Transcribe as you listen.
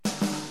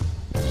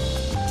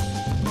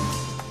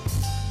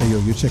yo,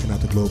 you're checking out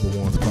the Global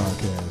Warmth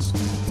Podcast.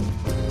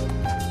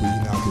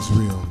 Where Enoch is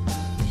real.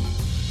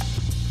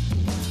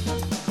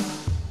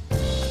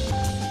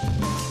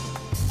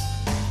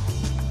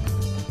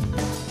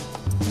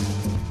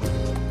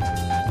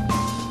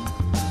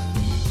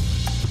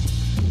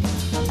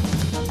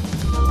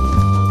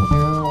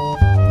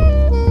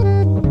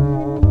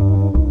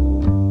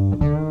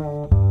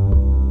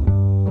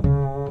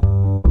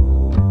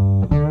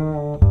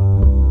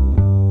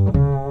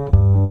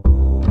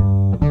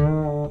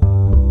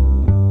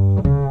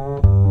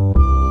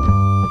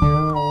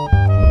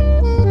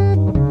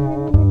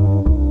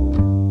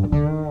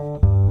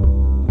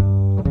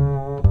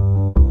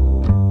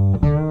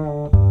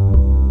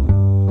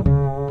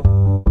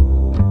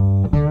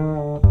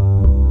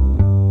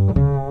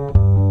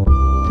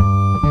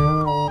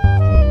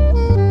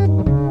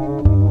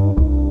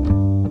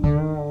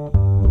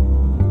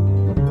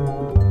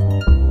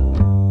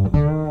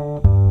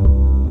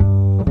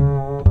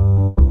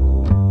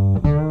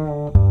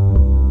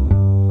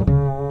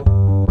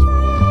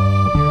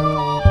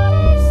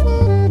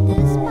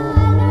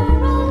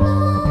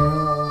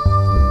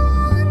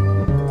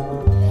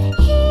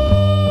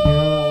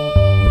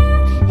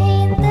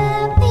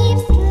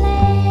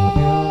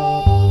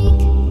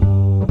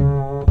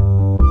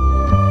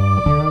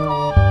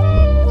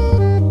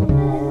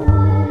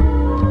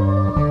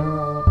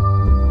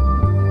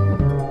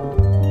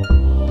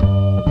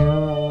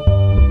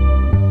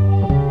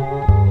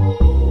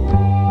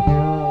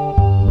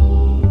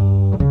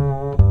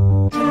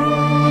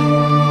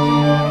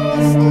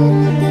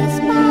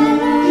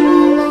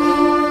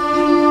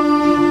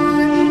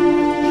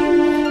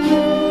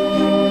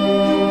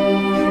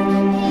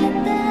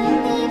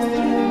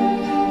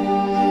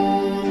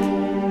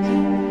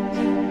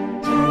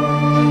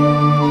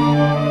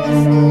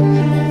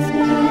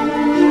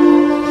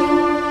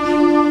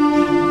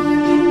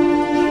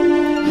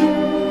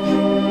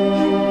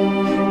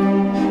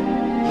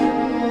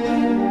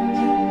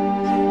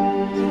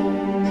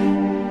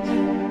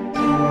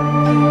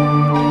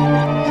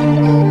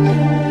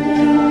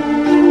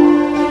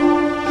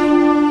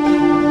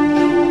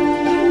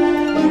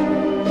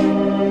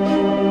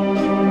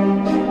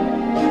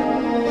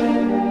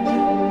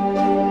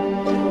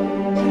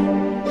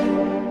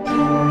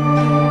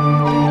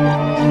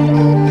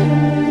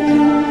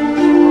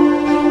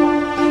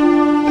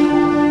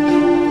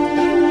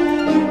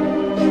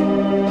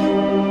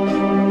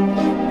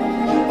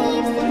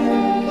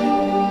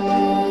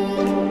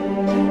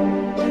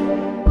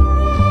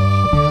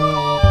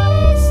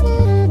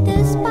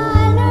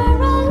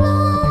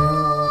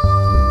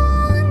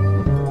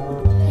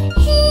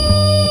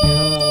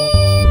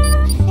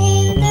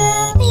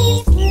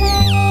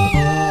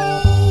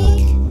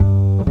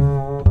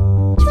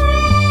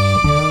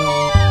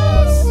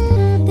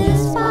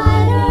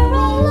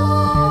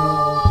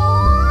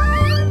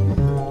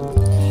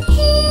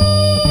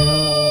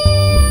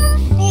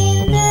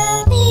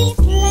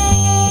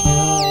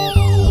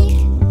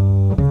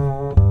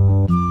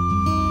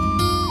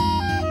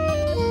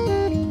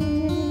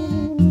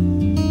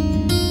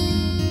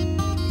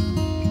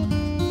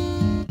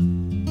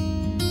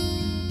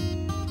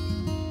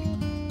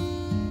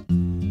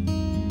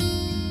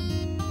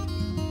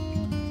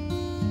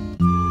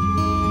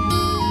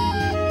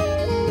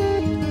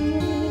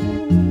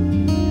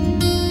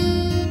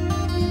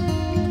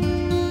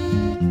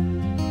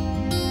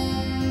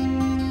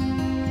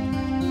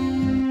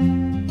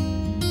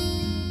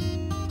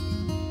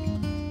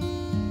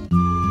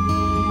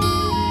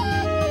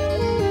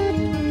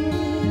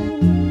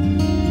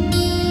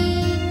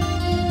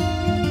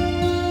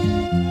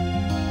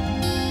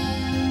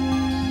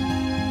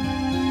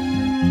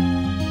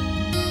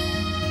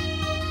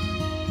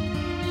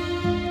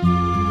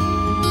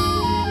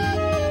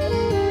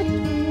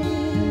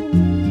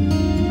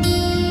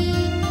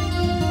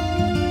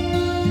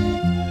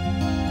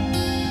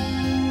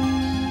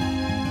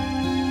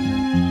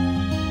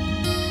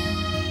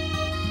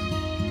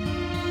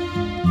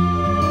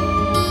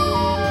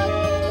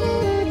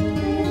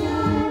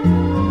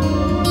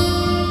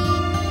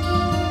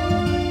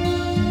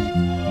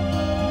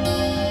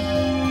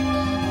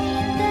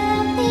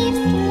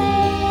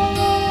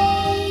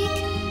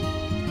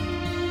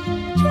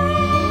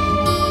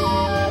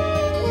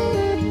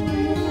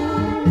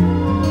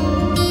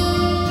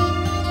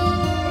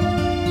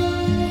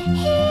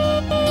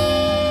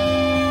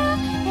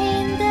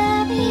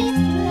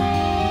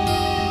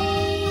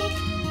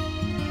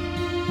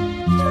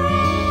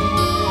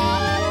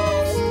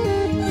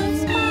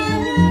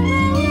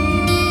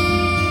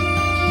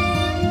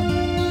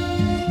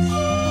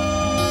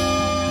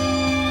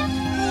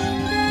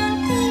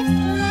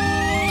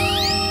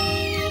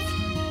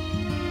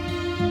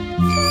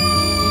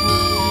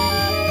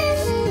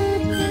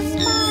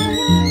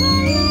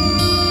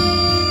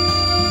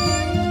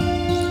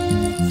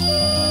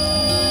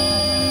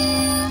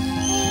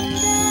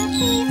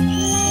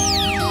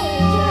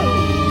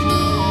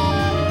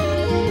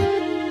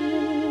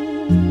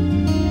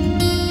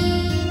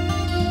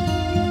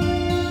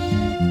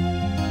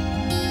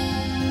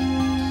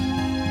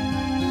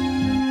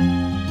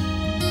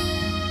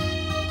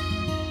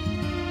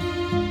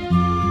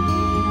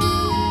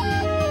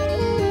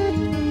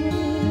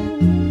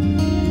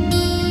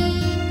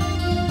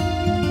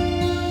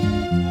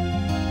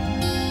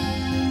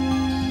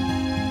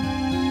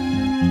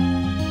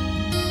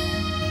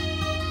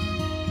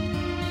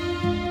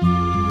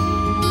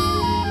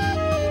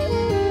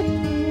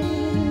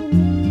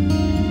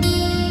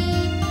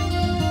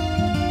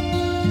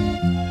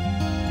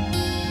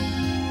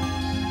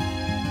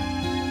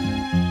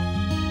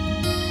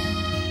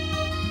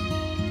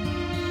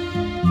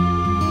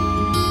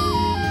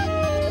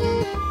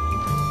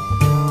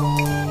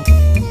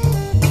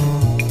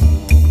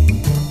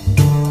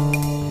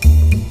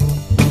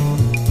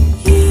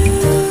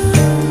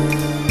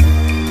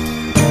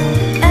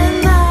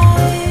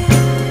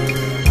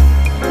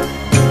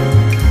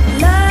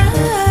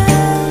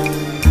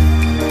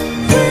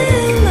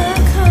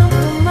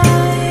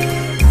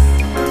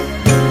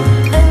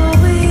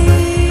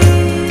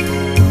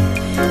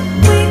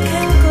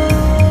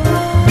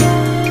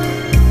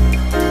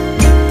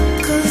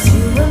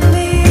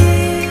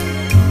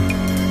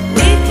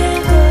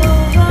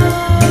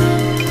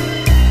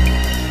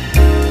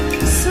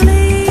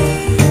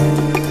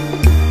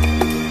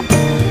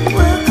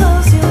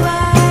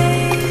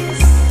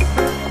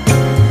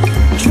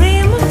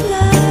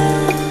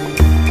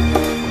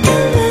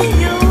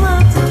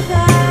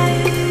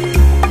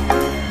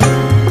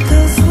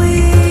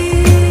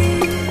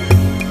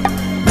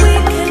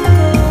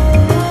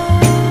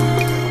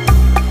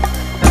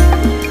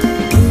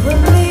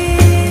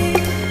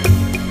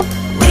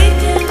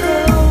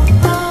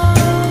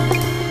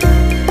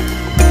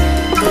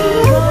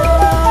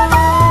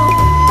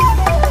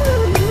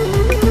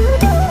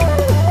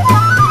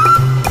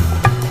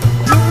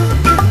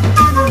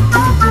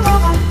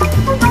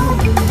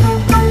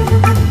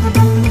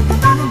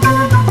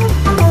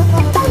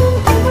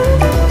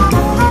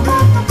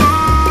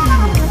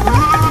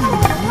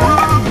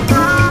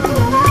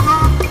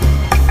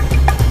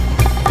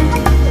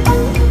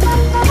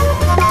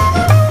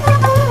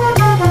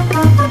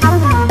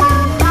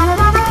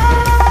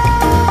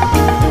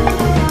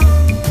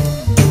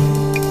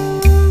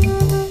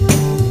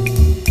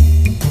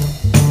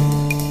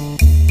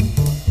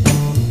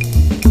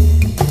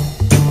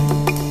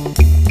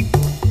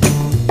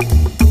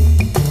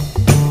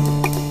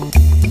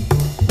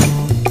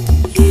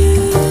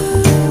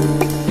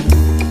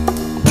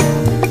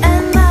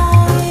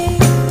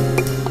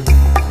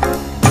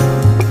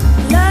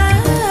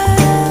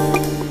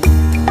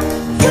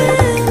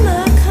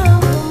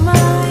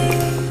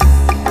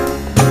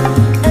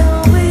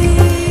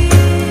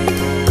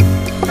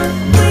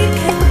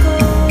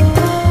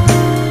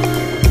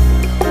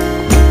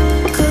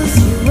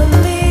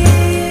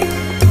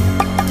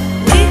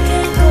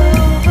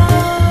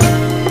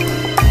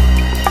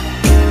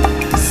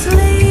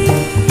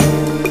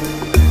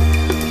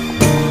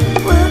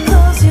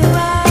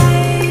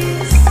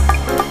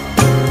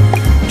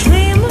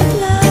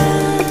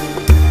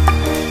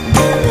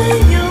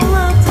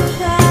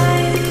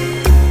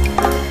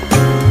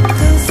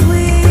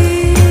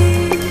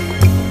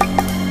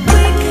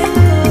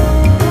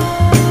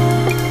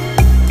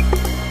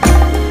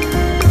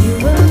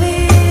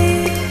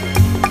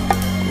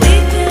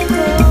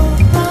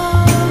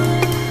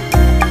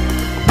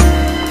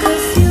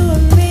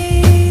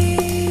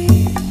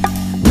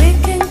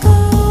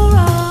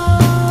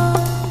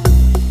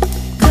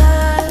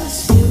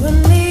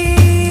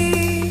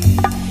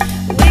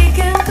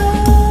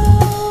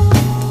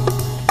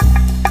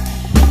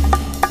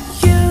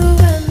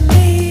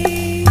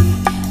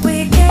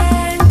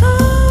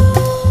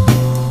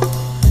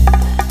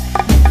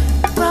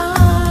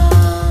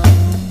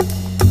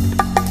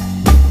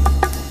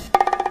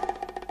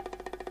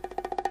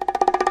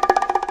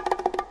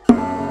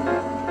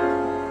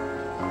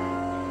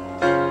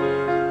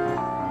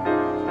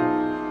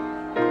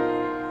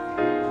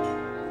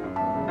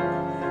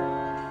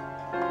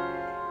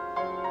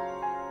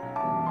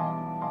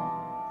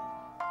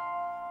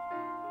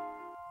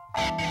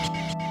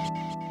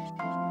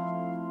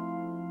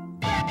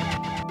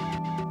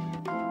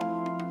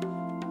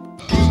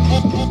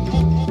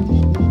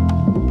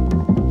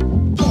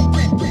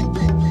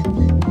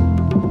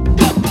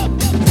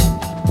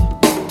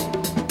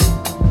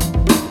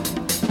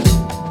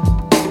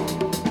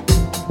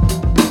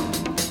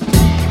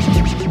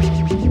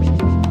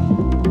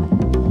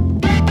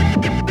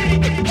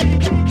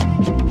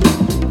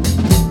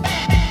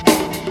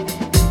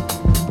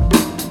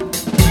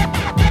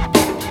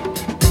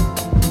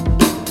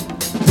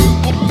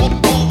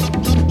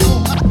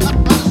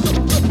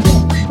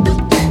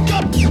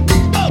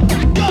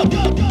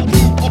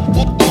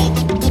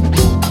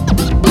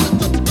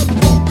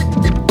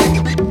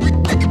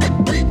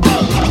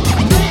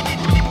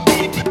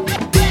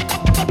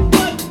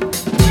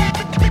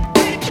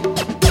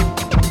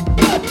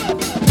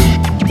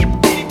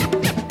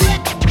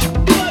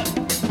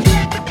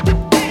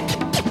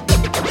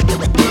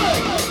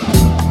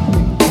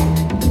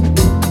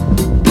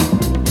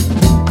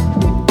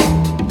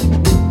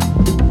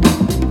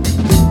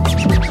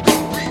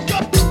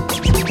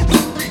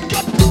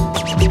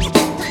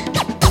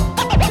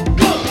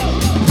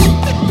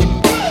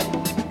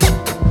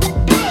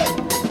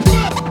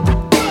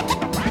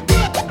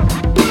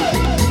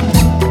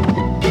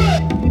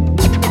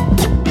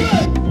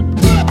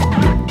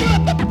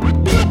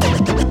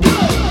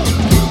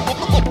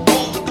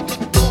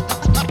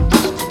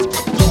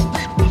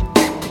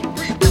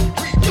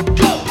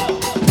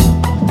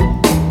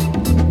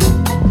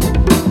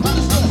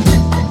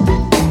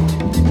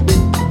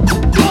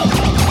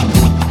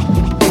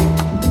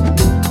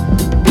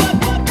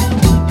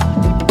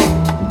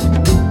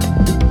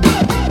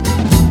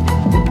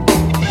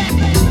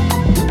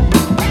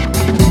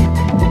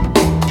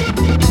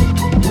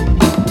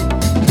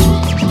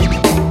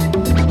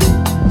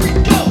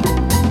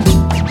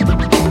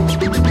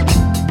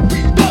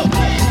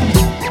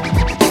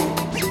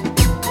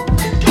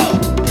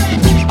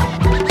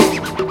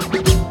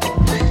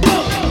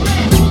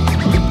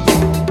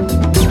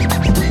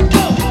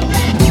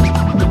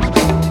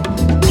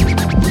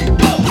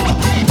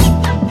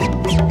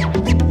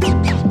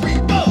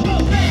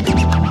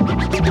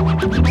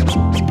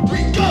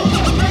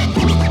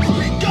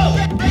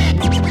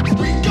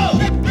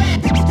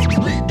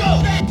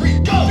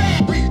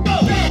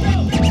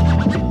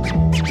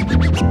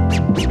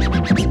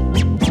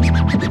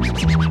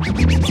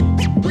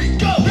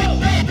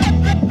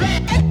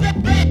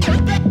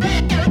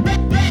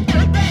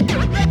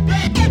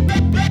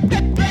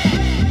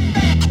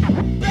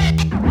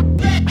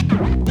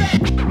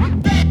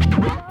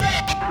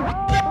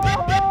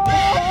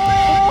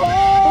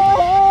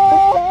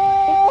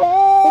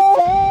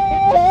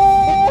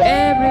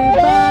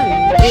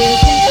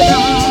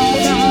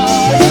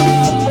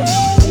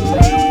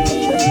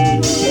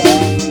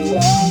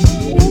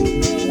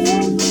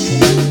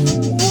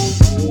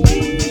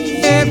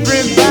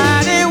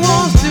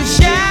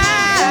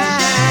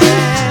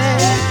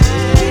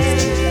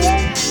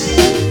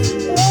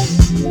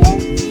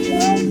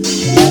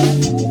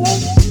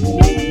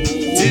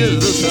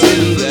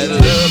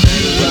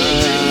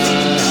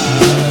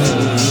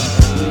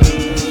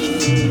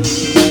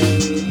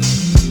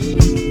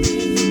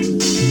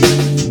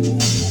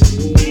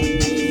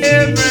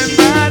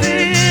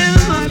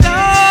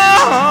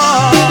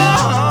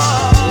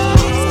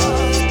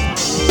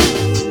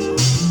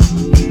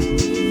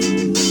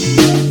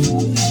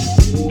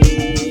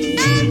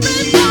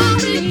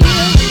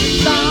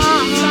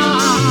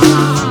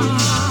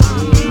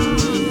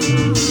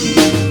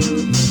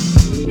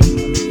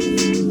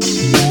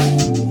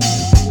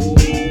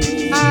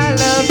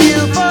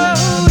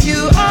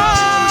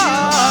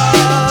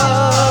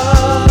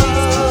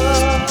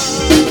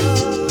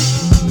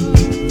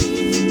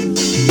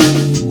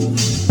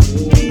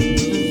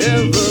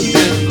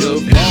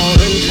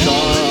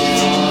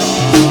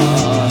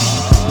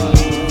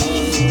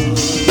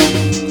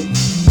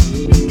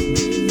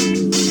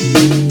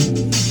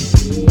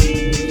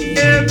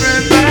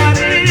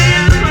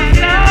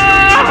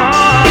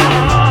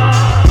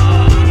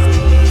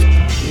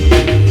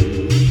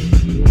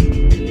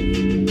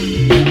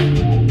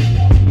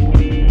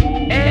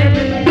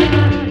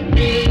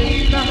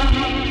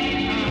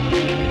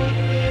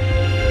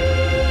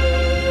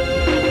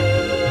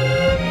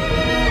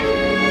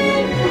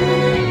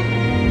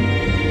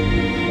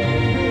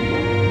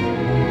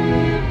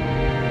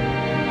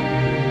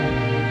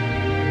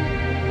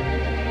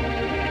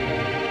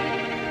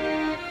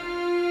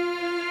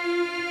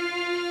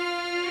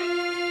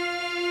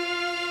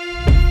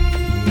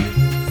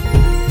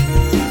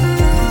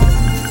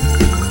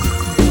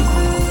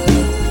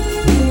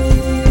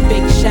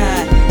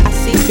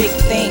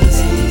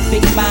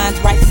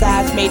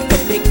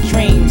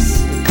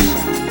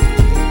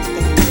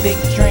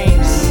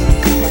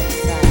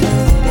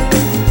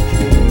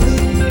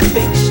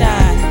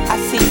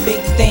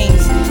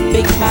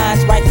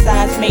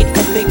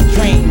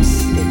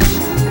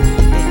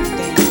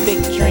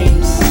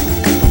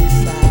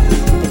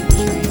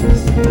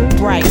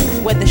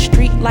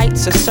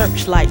 lights or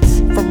searchlights.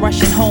 From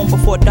rushing home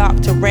before dark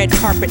to red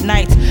carpet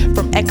nights.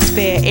 From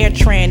X-Fair,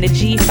 AirTran to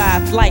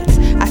G5 flights.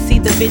 I see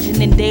the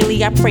vision in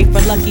daily, I pray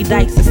for lucky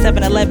dice. The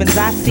 7-Elevens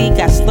I see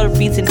got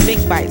Slurpees and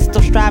big bites.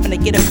 Still striving to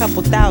get a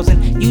couple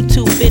thousand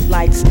YouTube vid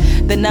lights.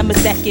 The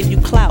numbers that give you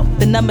clout,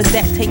 the numbers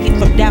that take you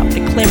from doubt to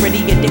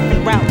clarity of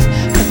different routes.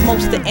 Cause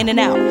most are in and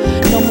out,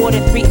 no more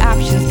than 3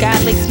 options.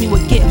 God laced me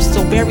with gifts,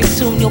 so very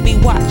soon you'll be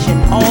watching.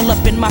 All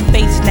up in my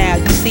face now,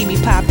 you see me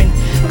popping.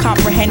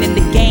 Comprehending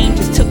the game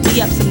just took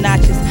me up some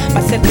notches.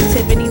 My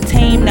sensitivity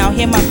tame, now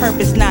hear my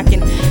purpose knocking.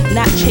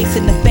 Not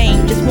chasing the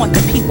fame, just want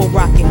the people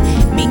rocking.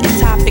 Meeting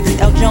topics,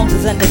 L. Jones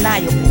is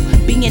undeniable.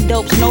 Being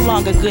dope's no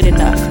longer good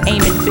enough.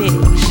 Aiming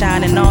big,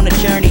 shining on a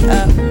journey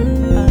up.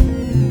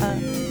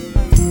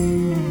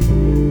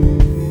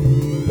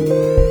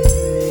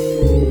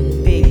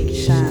 Big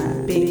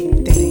shine,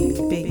 big things,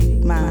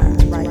 big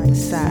minds, right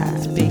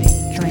sides, big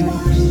dreams.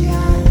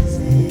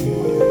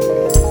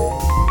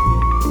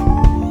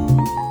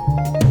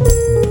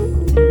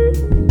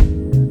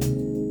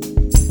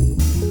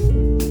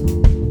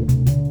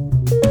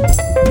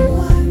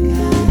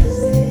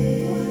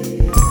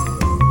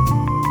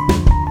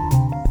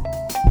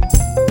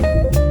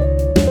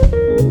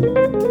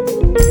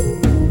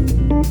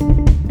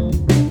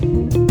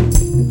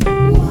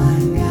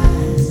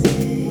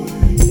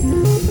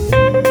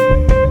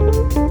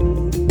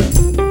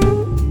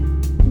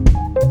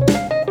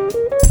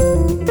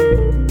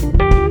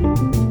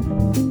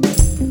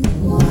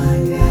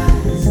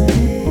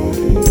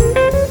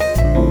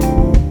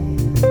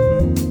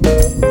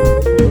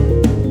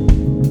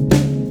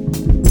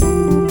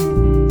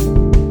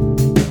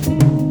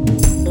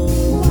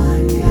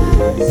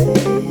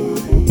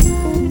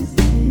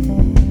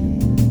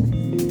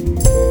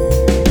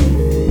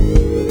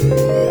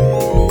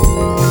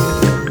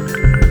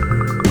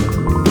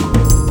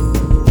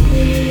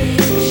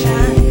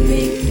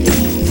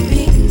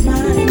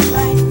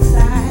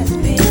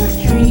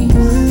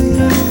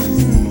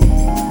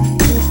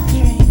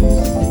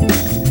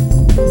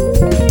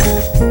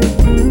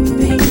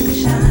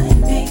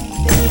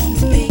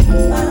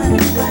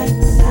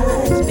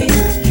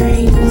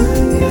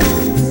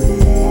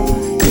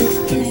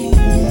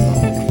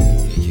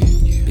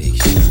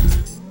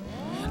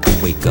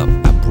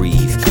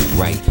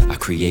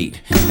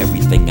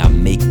 Everything I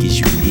make is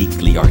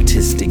uniquely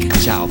artistic.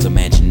 Child's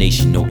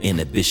imagination, no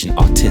inhibition.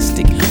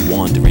 Artistic,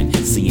 wandering,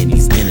 seeing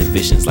these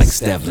inhibitions like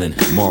Stevlin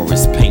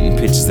Morris, painting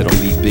pictures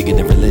that'll be bigger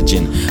than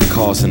religion.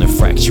 Causing a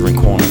fracture in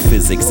quantum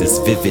physics is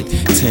vivid.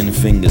 10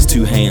 fingers,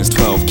 2 hands,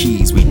 12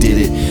 keys, we did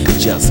it.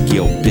 Just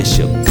Gil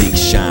Bishop, Big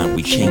Shine,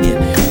 we king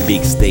it.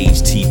 Big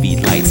stage,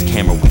 TV, lights,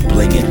 camera, we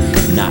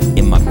blingin'. Not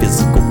in my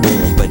physical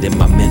form, but in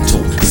my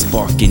mental.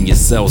 Spark in your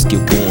cells, get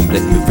warm,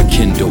 let me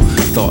rekindle.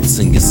 Thoughts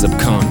in your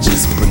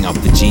subconscious, bring out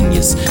the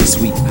genius.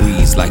 Sweet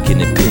breeze like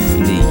an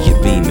epiphany,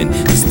 you're beaming.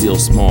 The still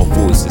small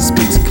voice that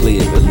speaks clear,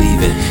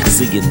 believing.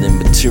 Seeing them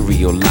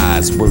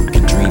materialize,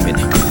 working, dreaming.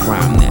 We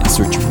prime that,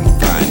 search and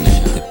refine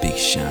that. The Big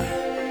Shine.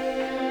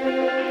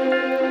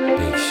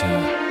 Big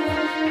Shine.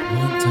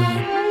 One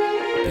time.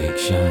 Big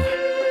Shine.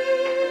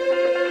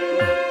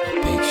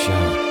 Big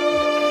Shine.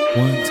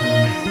 One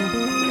time.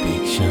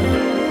 Big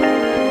Shine.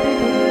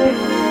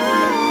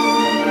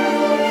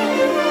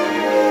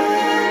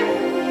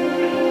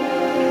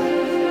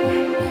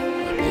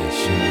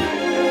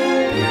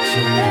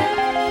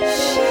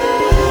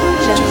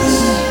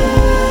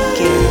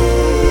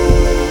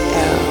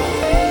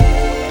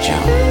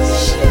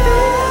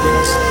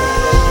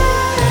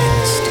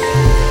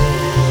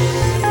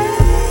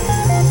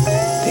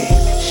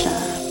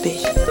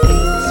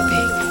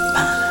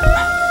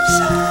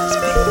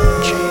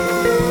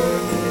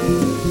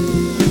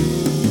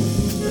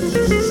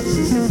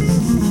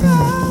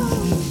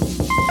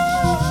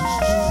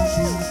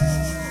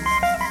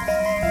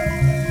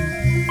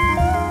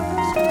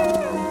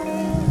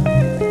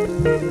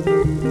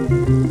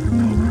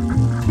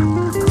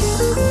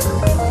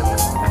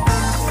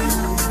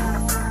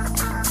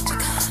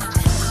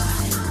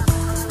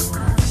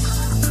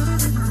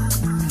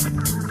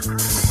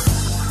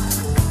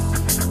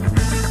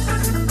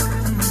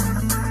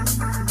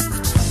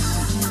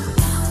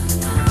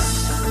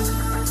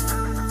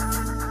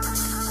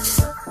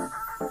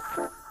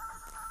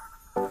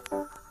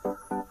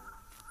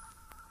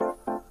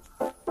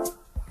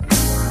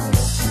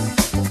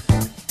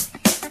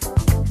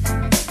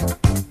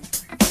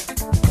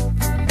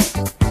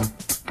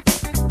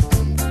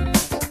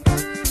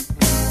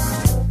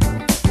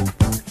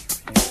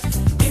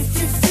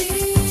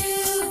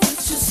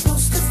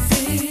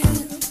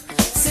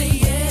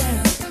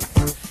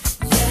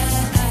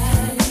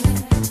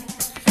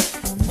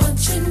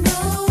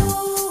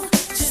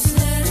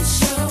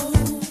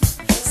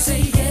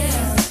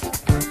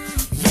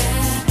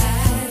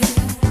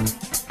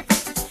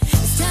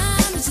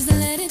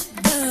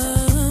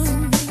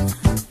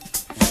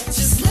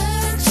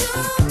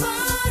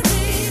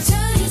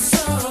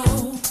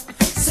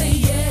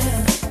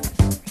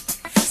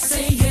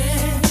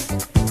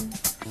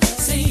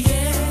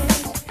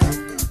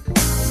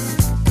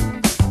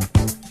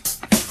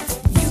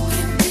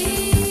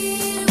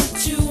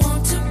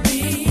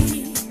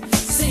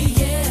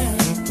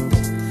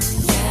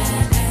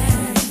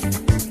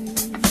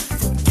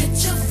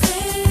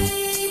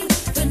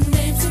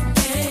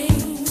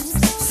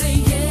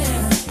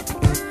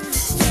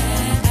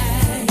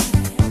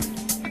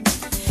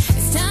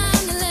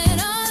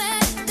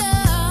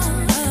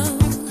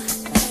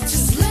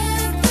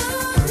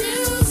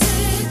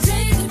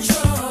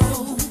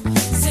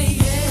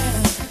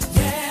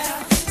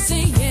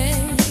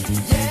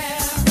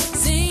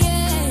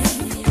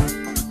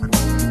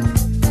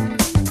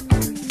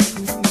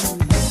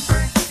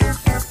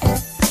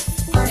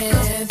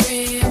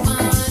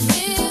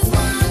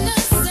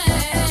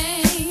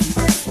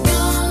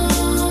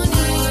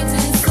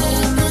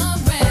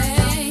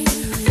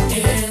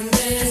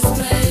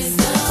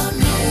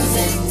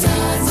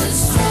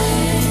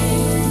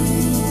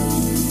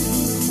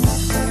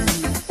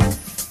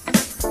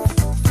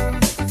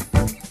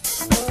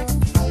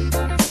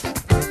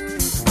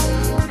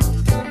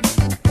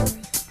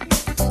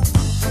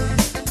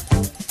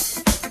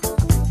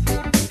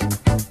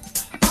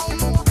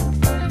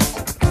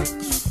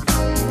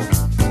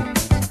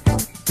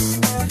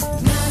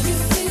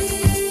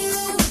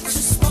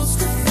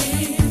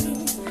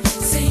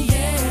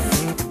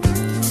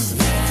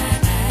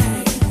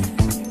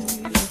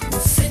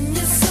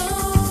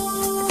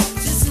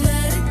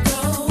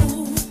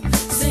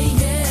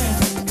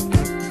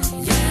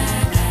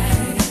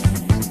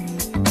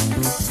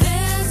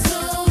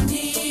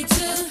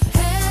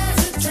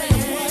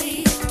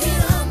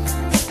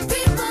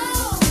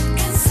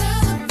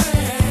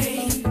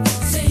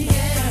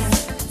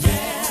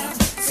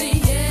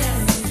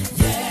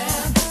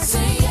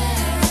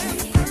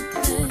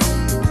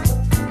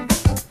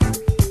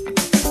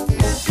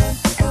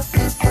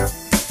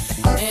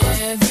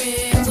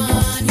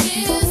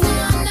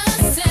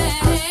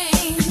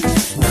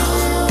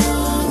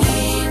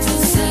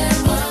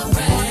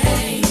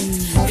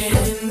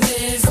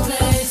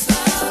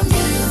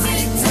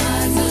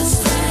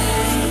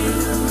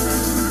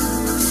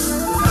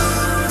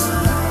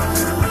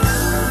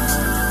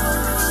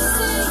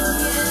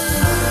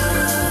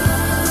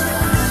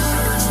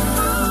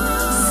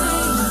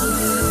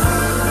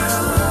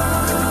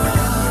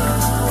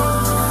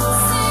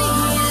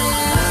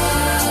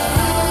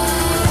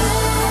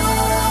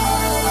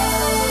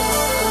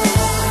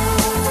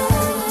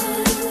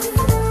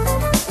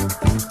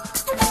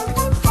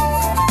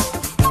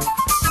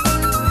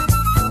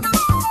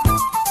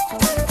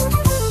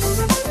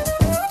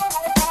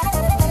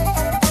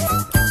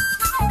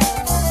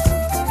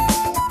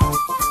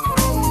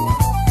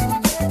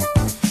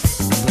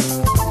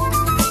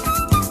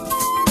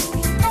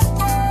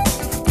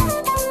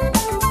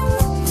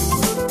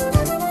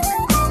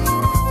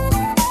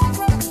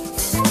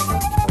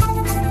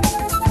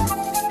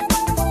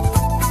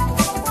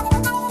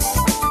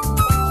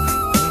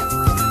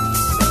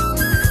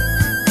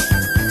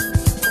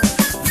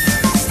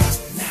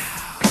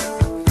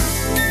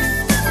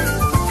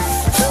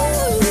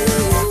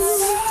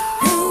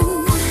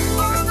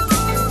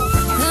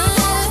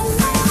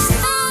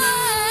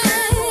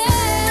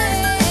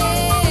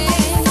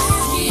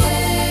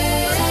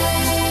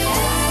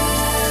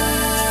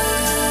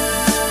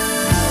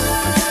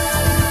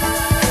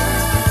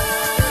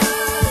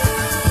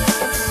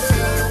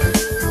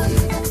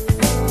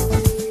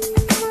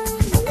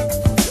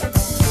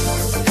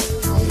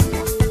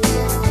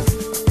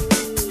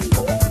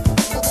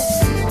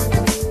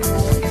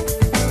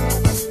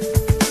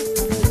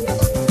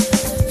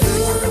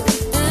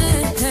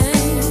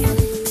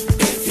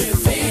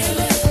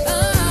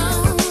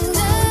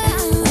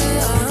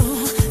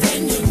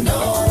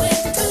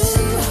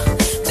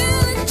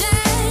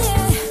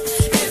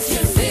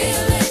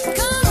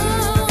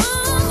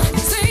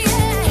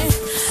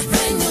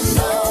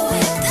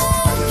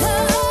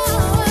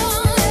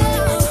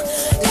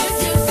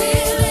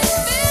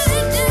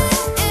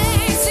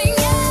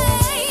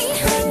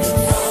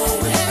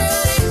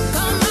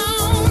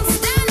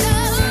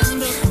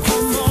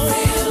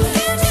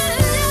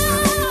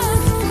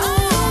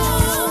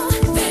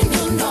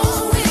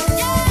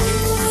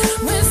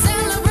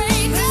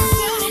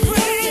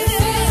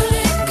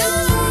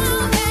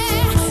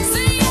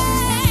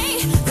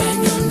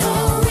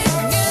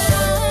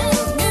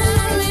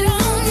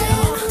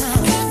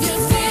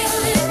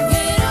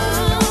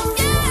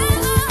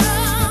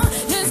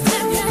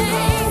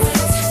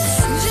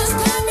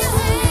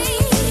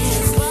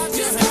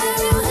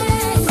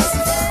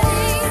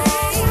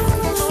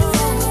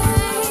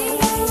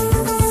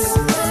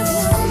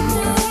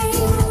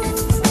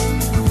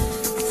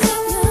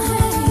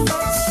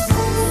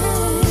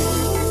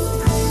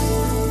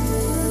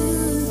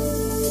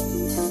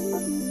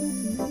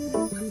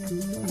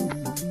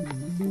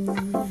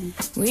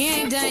 We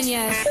ain't done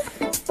yet.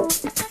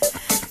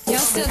 Y'all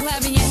still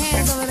clapping your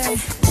hands over there.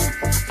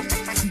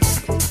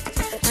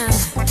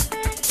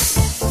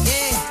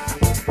 Yeah.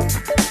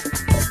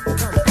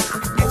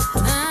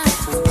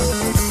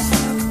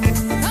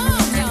 Come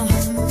on, y'all.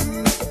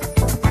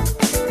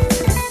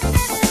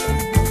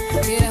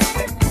 Get up.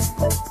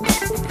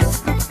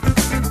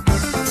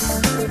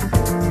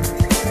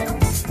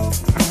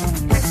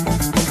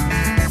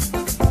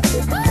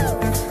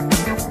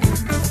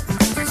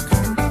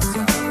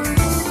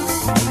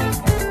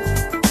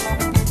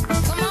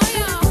 Come on,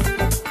 y'all.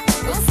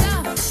 Don't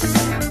stop.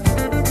 Get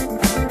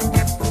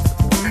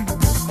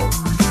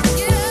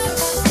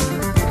up.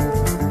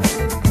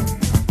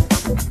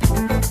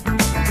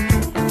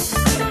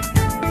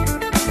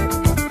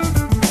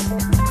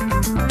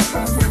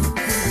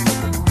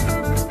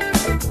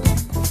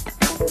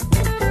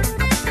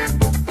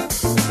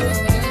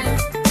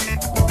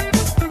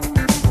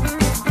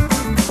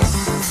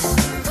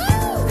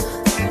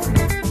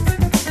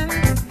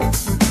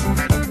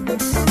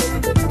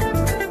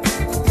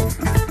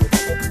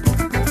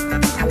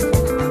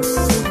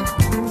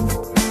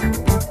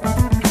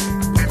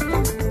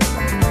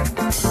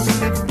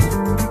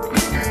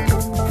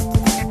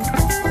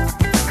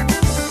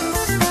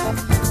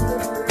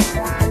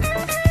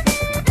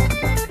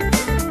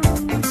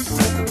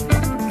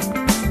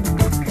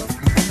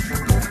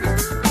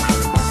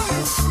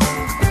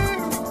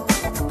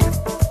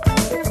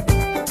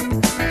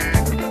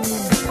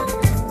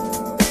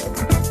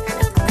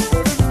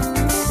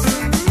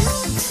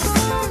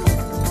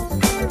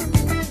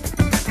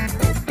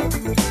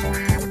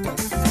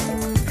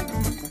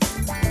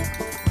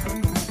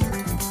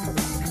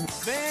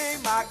 Vem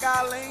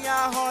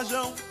Magalenha,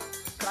 Rojão,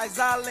 traz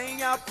a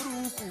lenha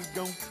pro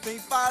fogão, vem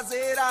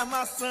fazer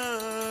armação.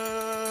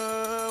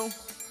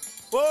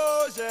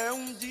 Hoje é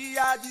um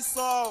dia de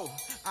sol,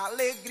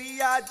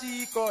 alegria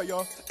de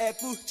coió, é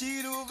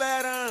curtir o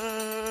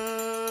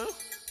verão.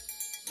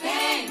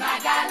 Vem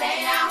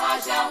Magalenha,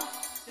 Rojão,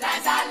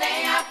 traz a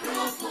lenha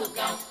pro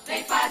fogão,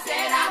 vem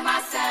fazer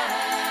armação.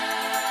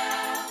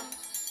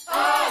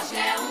 Hoje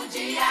é um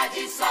dia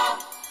de sol,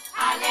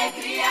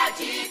 alegria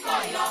de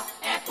coió,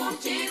 é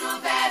curtir o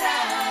verão.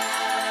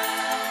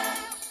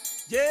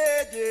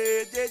 Dê,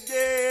 dê, dê,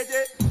 dê,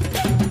 dê.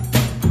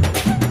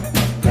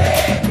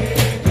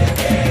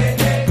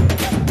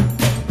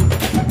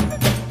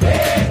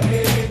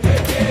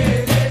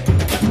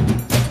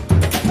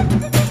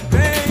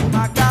 Vem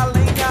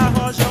Magalenha,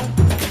 Rojão,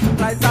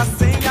 traz a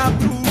senha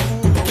pro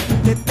fogão,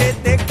 TT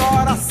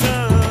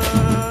decoração.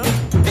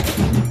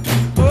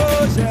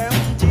 Hoje é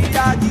um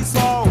dia de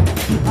sol,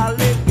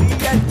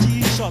 alegria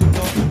de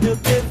xodó, meu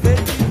dever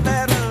de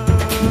verão.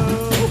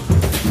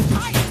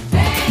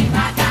 Vem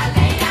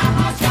Magalenha,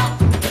 Rojão,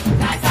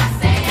 traz a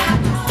senha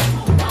do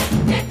fogão,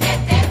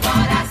 TT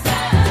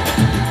coração.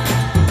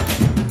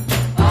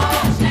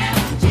 Hoje é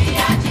um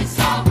dia de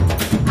sol,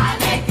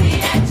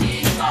 alegria de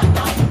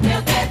xodó, meu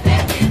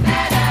dever de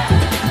verão.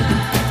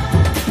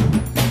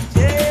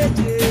 Dê,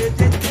 dê,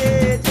 dê,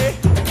 dê, dê.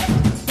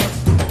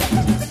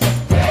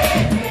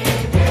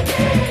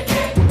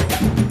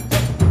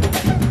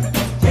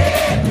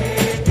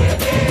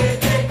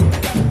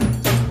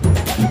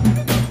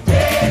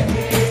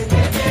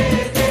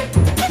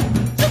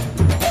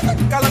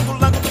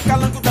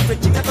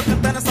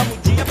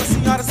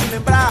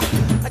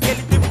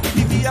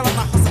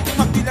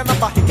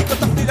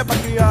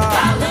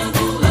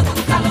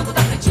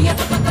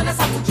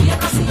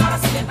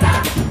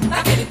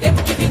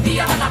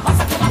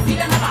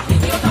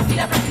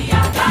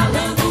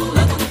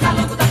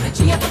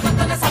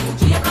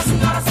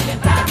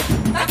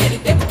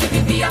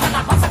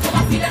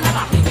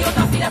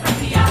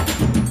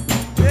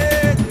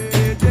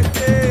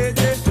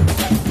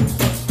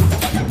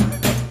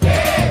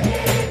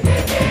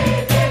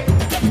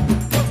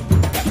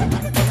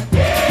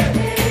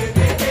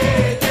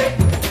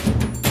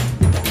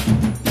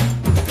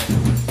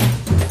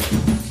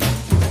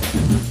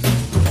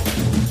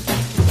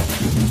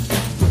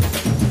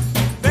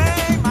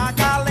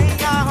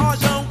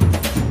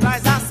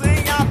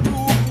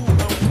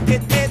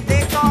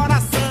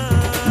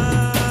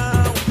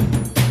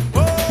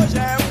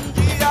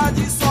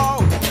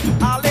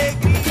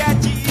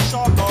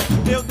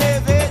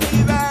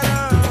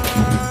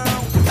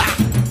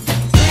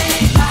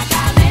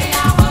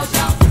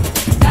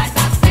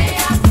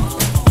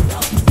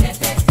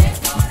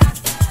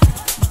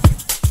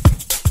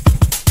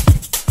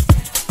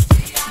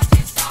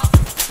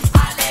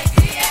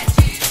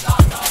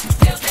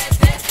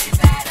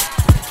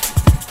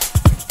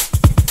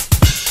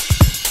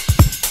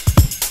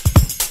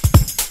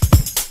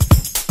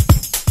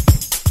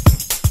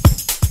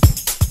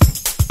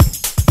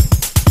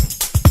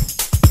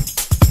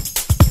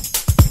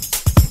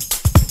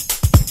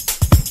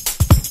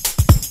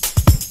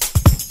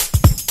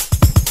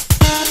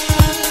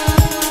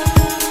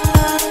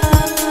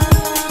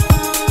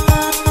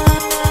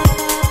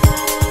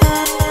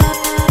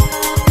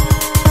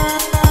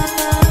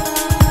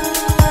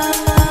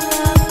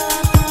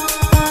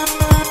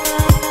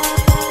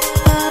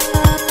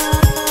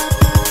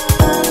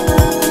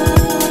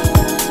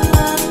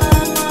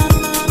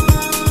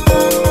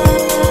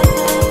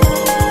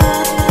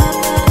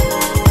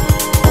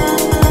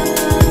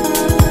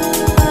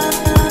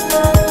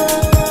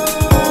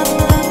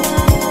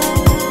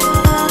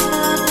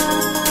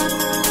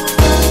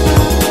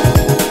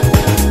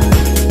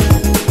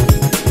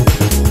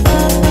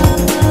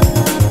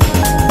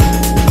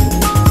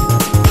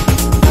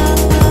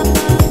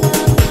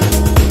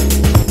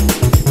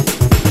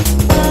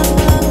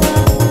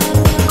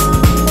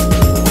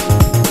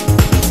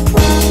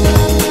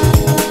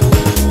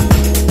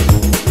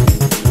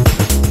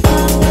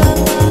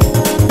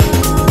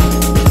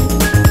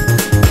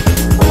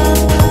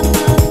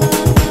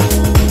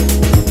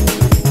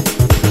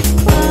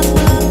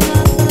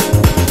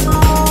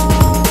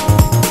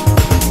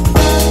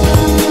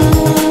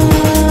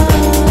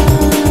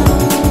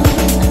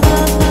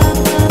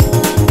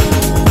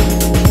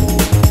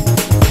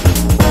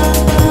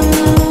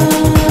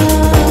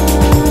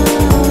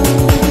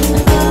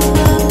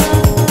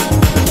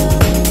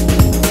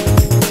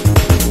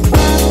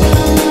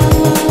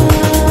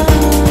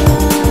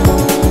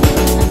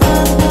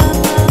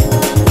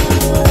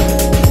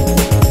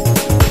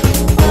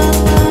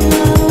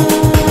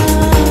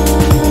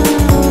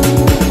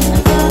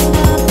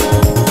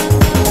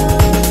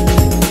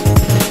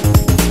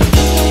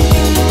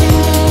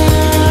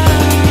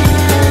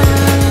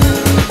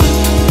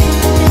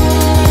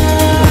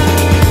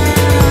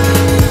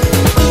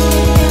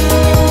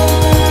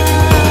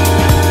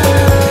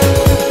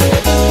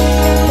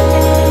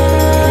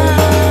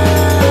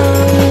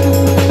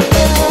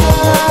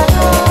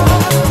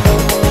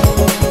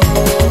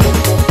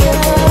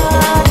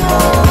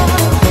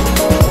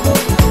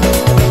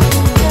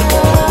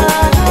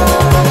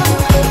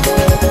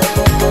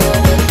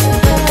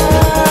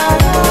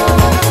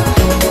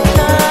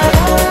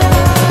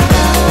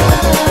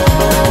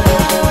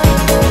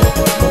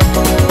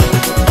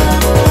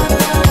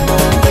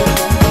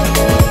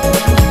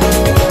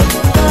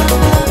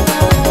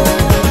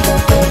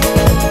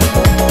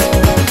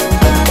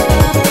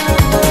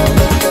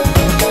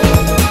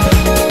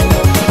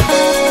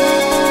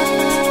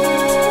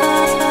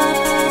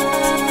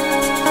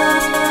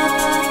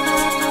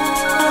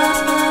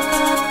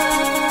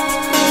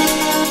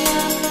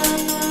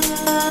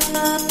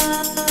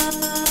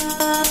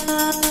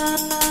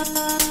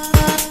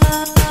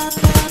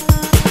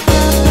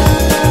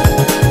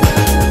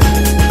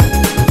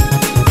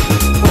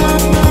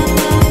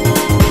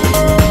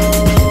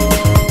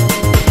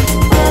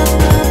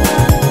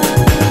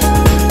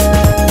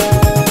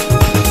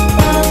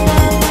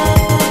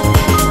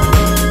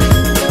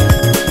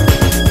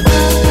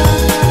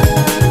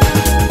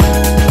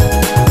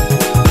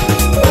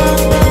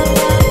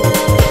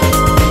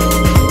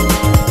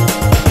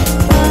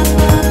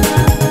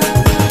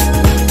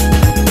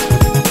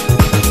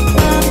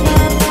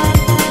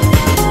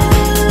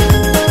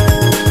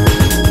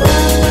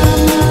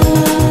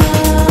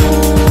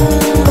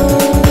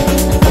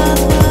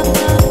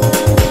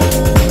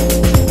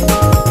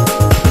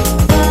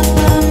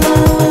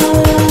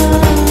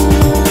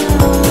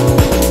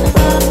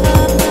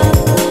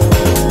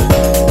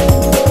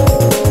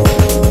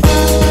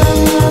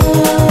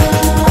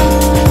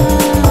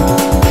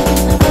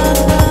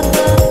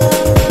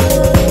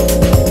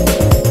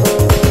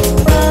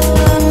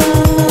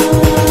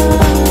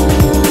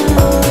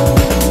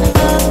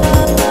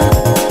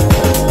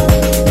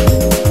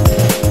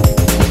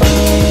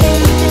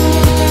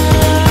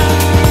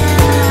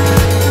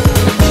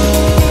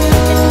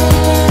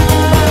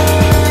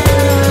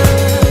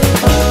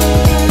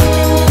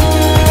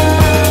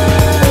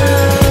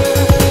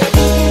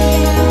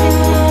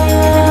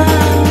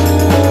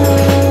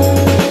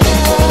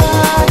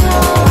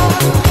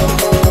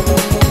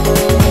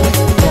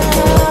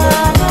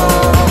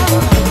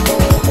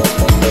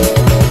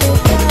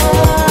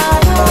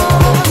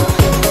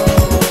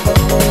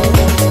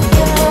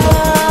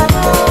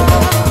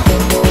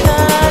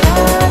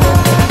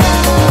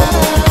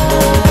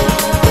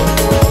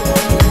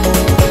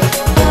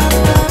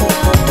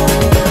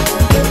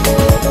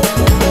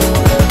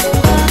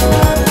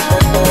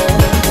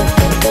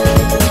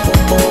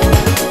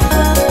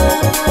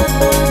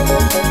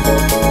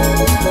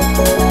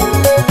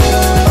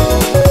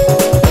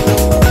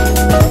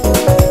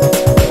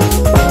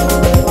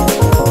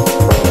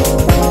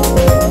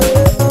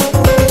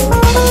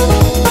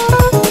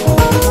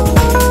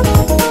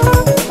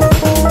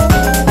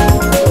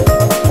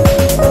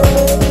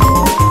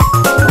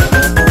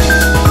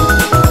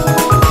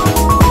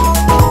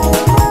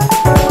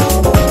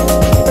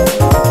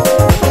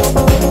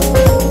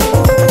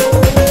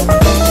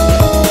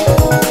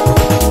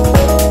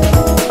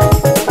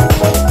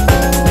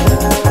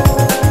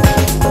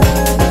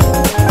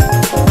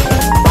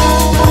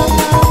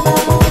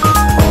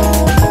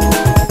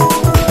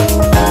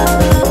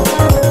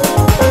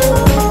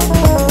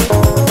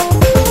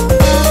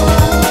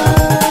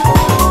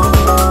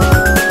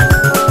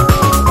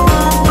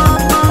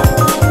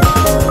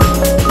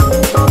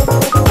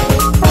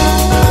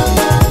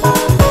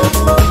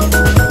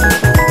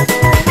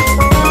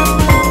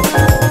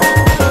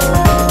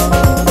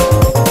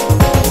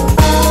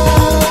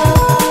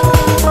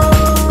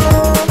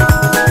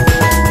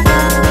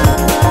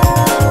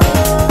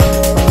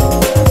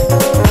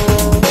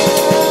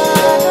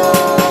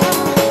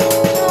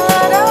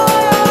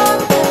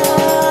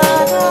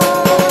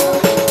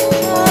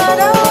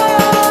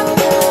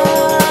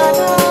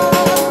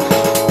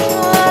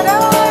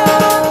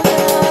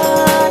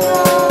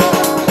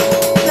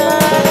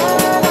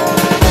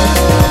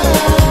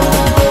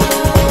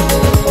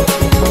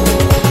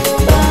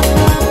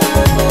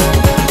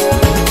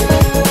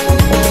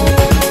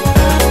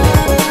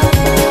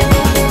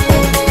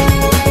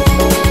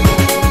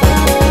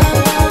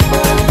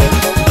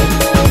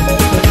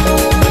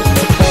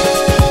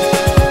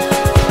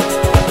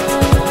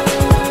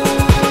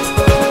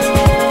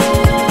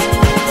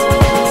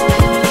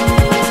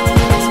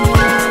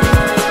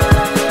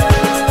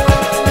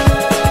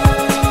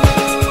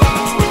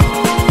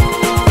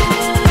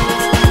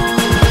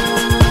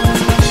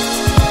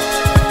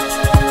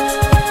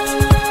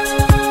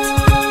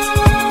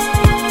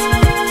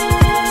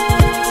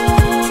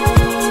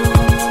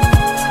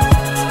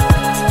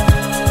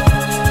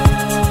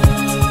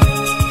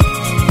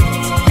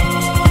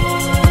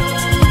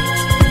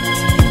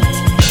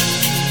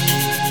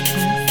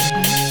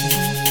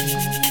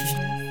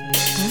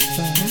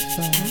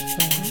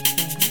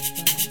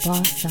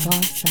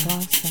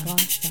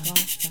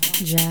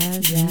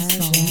 jazz,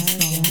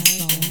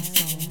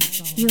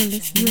 you're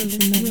listening to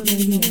Net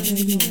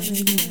Radio.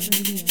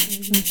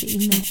 What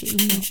you know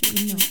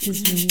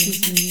is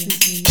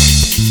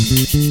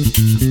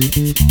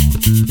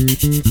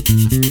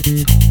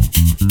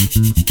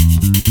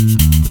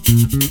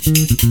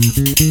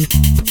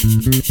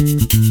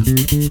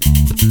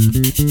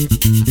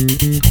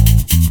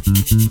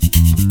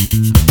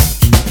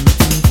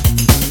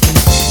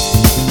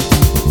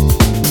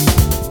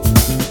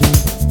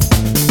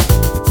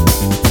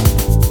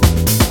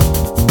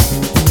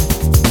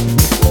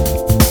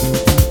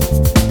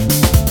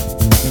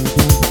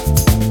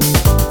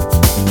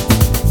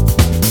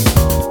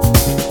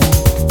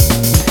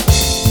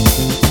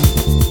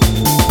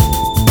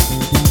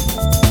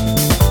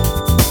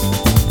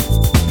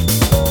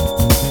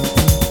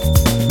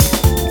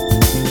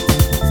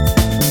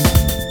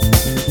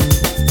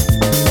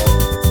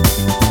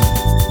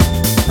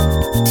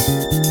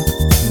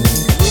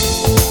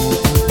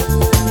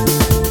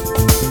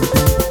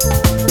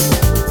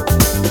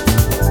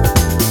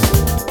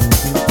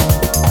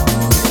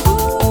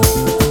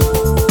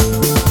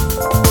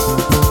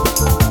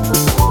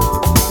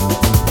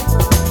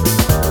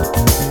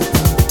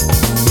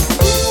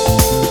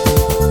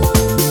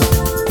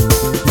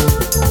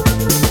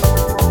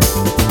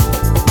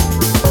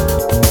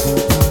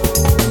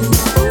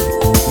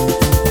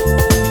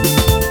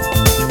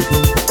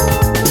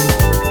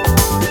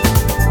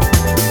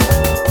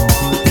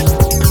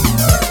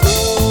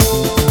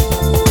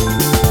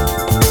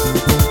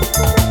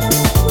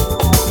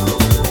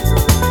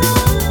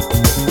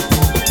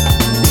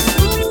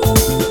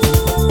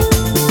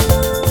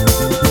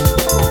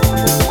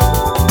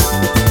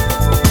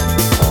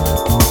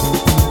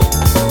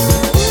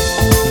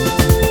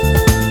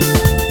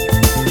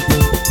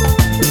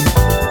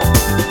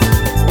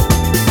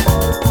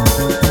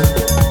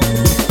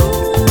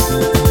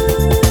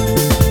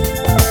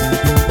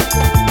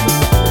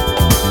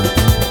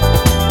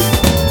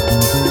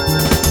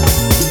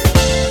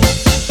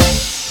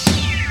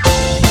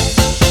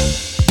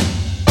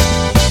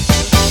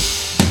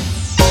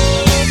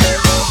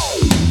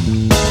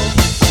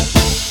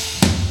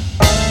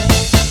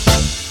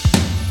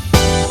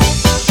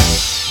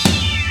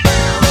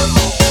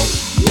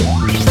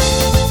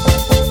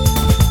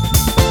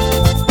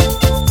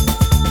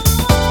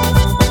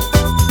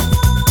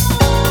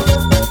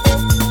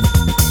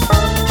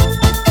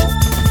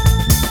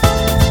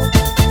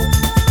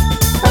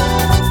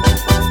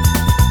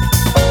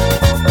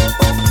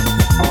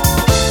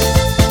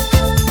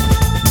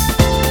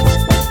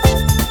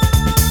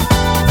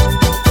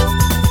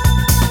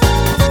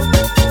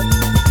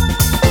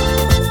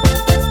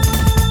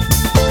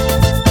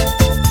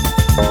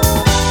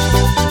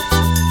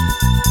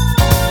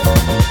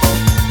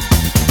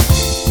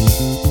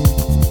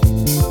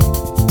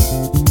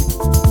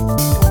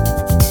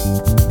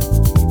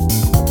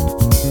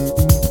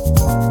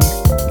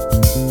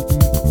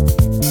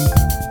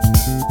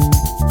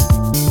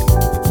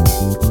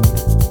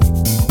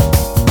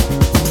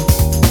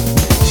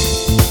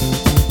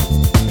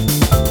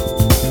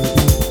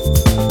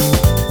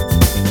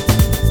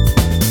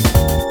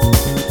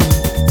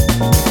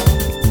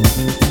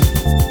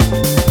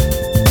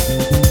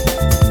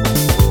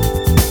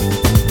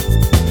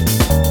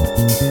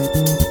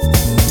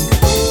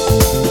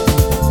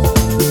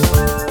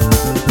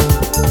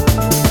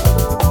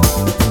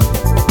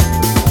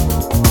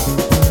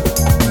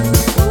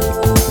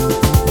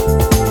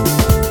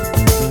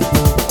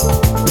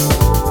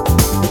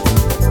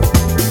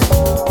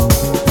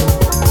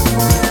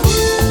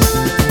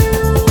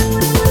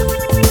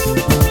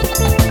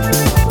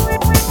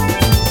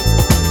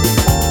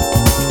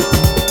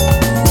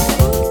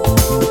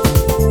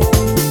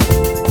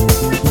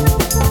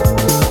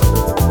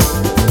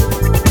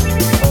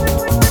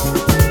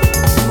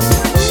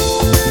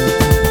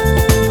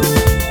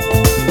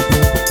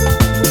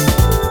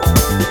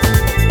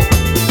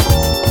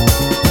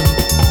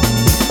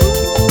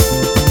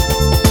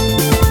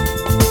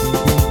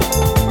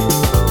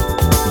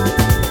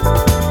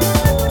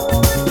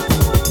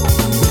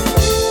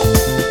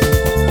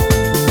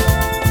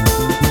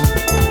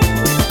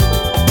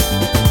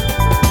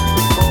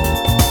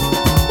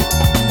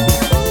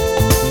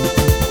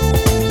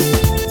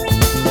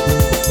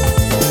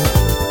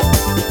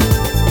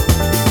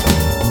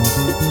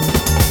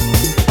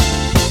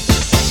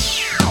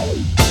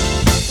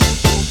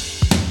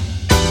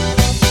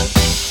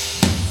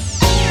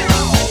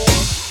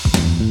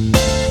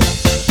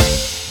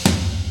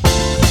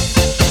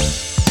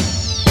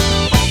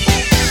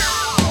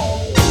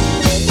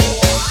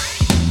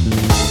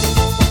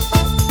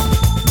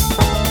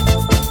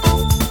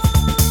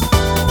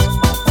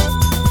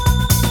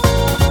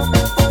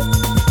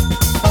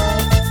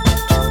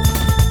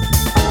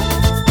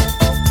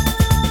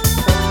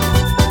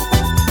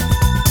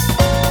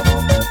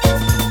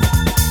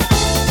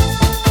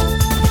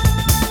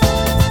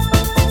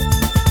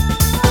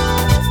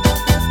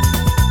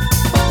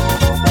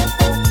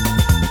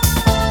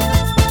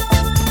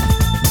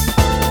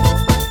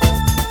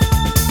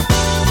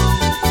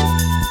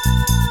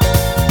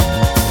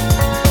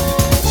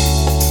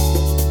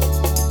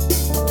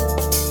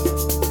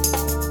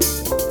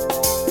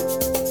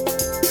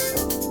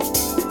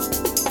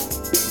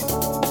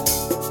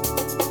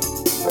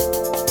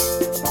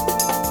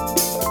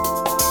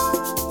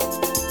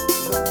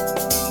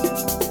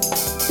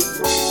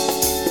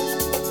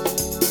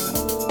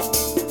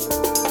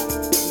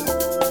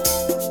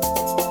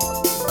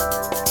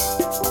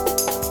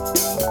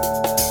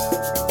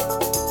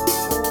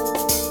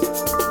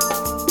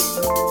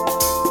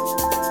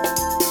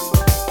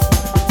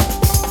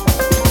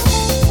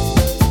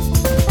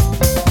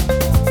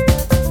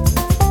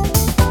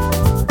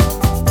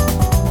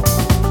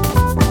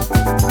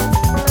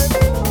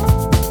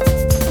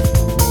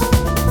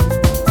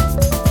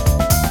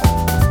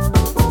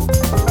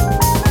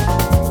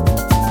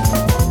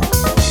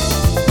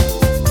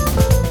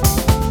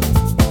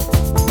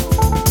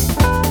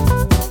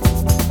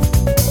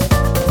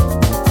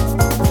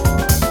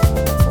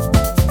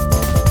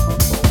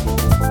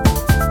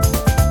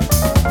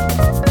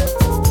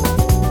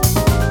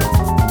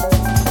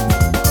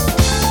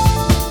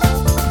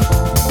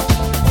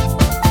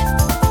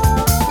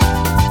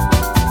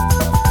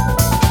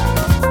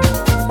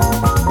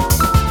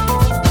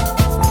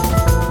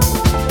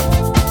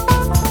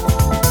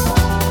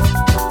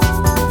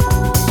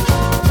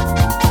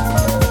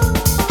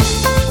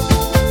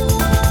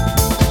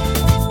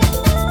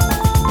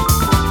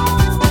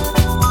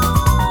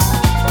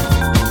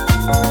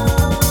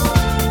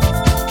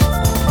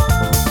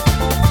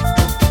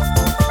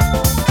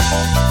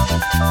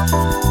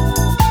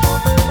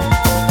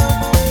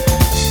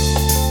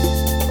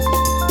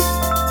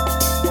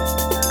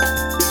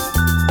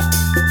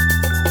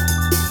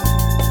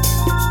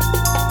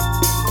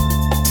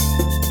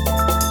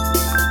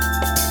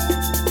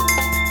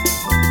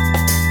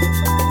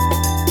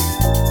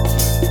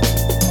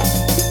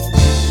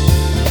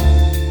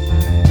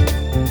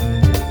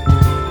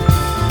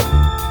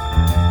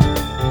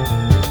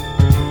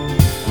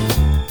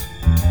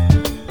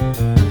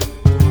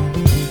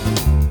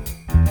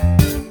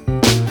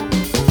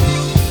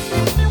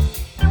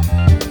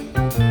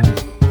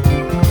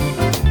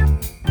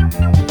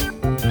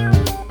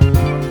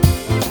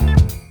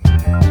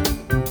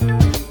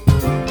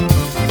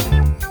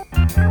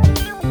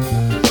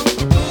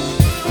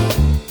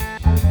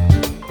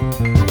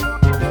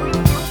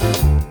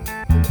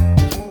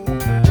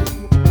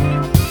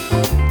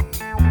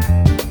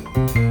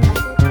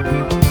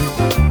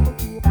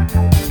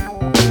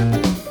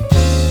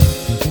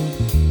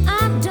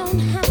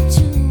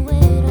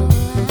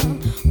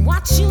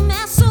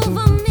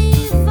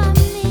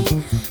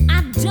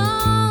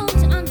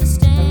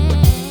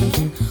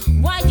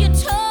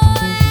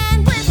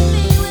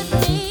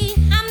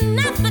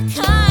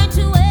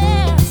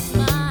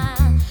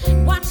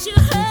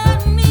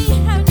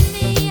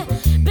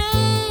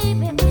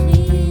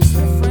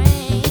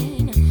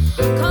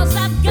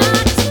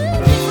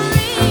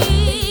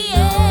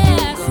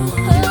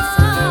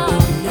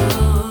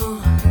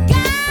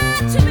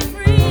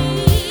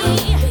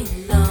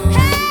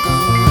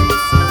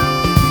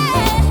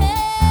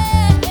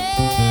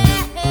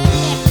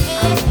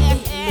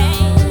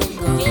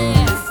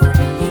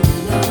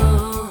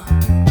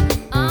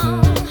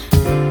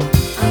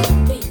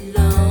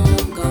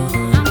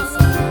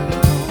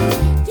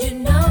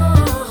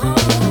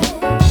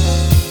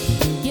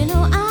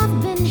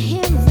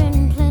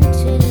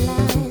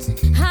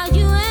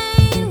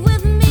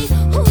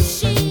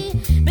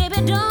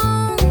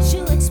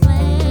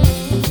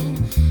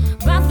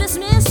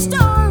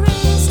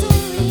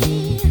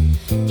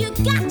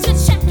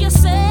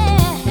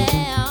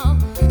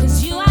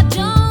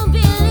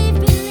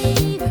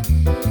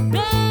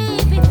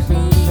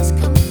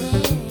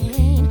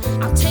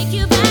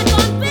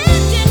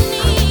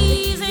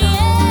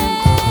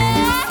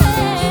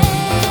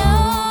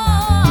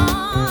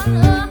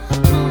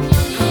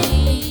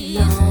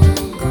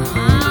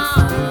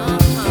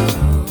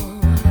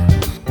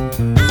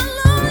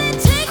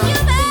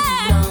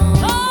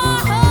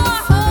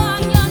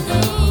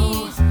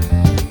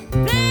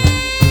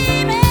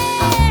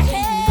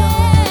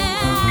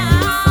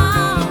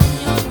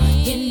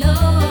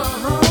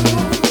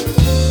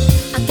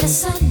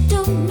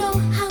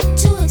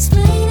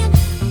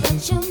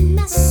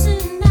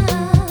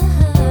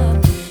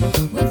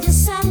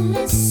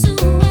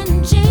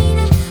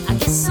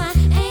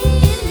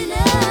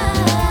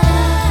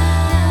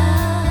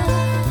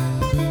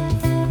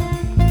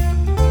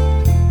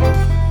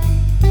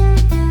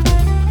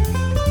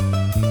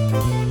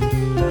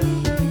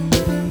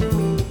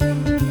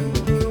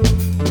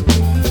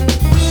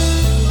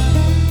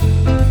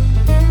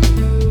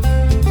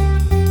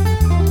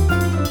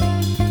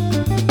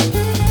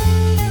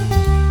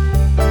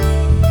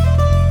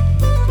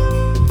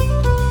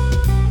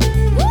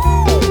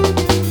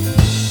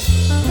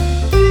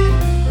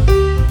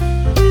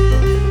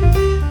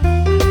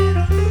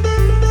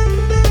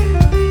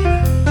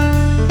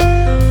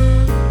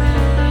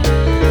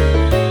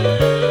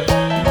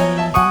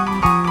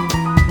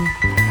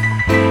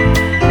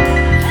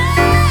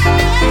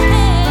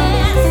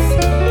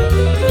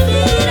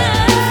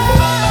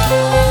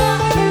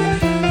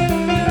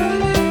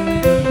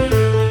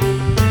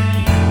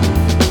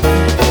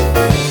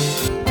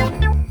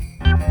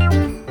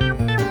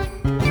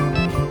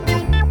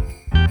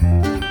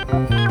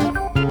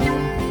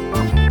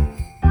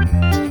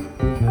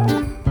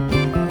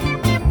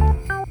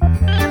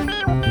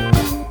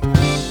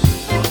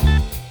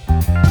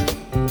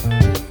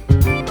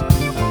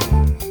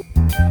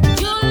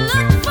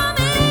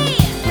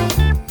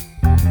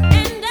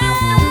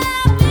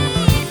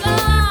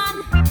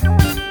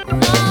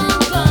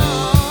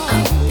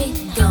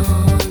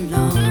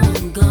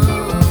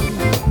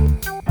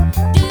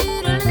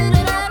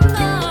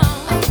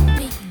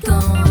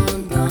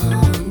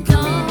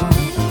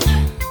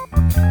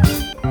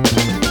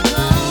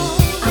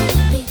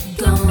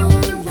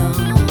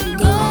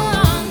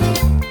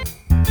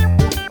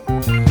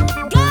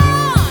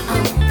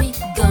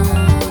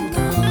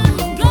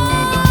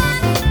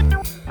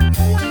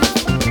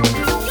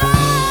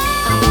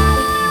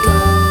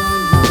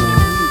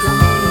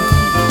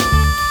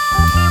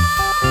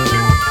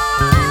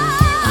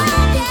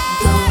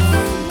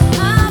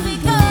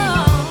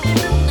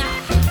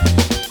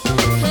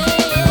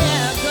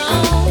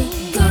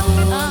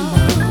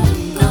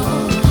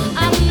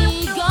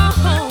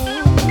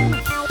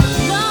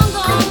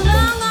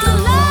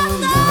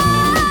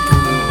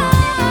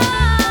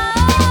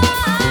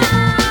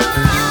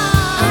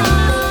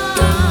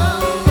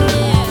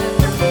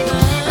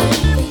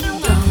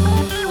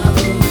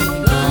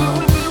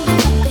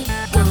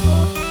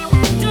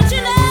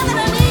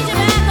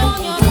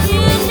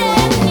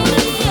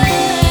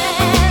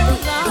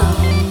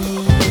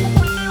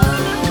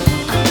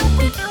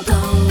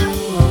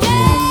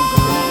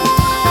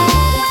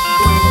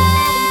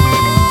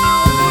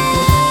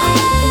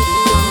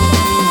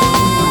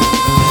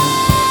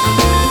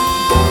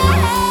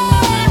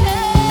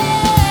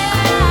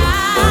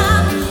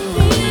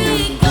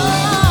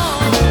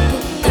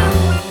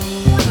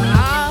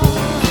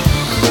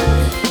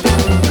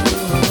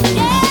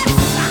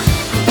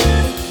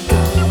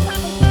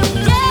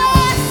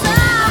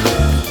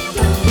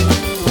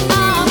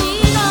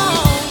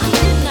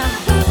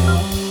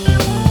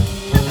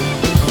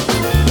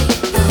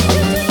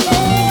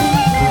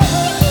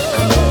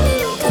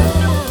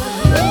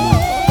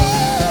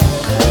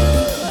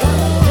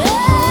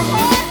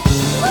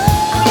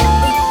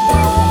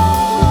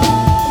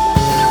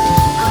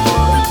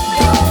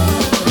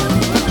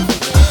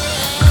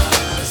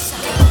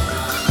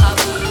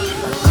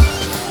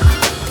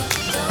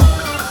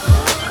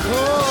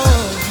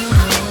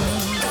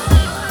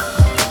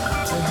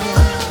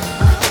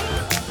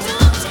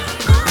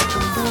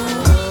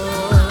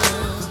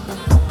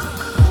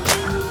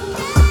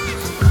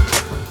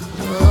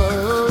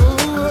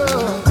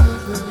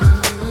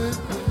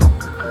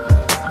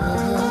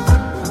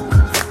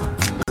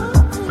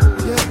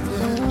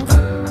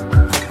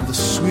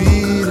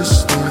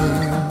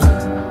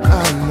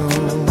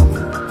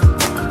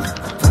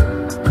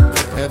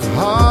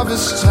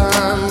harvest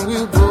time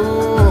will go.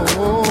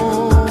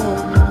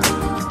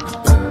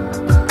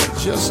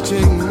 Just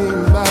take me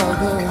by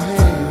the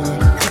hand,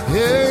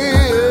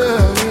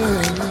 yeah.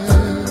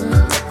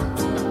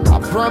 I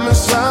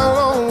promise I'll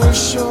always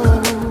show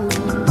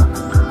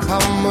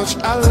how much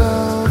I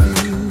love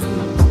you.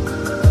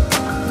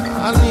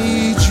 I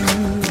need you,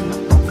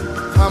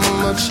 how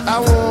much I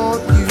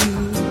want you,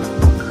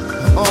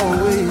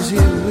 always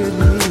here with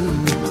me.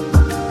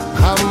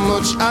 How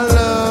much I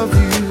love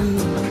you,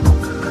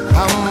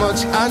 how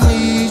much I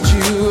need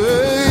you,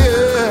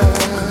 yeah.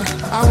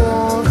 I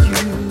want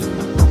you,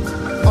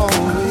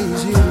 always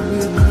here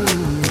with me.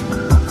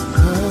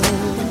 Oh,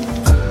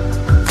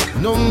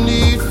 no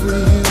need for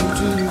you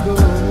to go.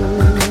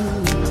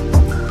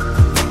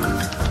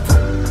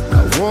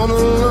 I wanna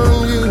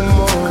learn you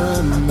more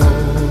and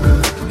more,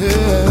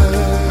 yeah.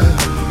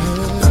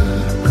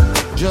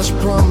 Just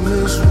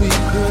promise we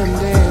can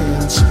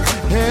dance,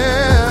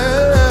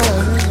 yeah,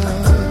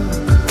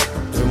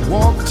 and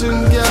walk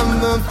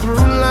together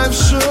through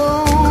life's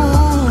show.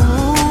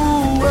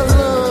 I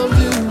love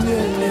you,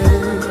 yeah.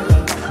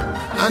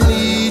 I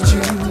need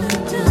you,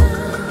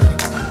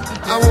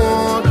 I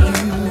want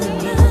you,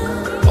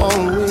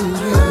 always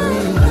with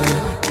me,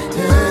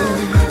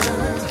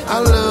 yeah. I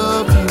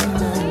love you,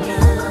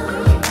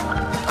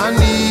 I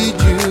need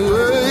you,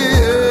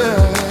 yeah.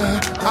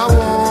 I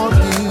want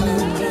you,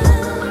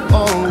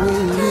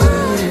 always with me,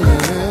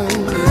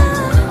 yeah.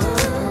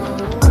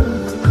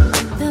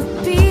 The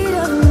beat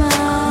of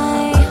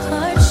my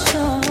heart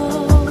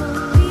shows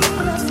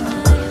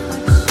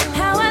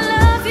how I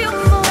love you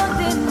more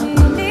than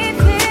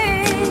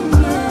anything.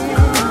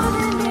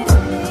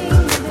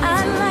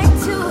 I'd like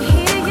to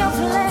hear your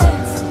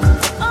plans.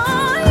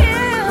 Oh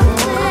yeah,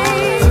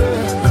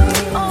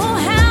 oh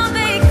how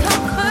they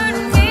comfort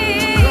me.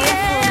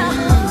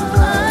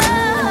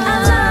 I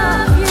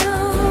love you,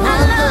 I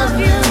love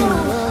you,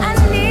 I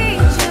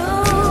need you.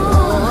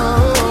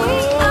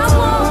 I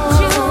want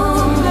you,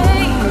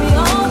 baby,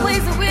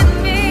 always with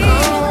me.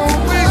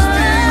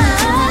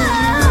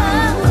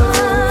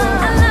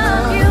 I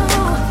love you,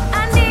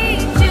 I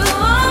need you,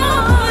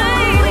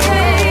 baby.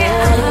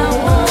 I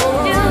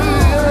want you,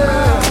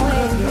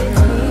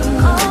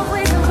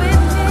 always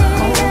with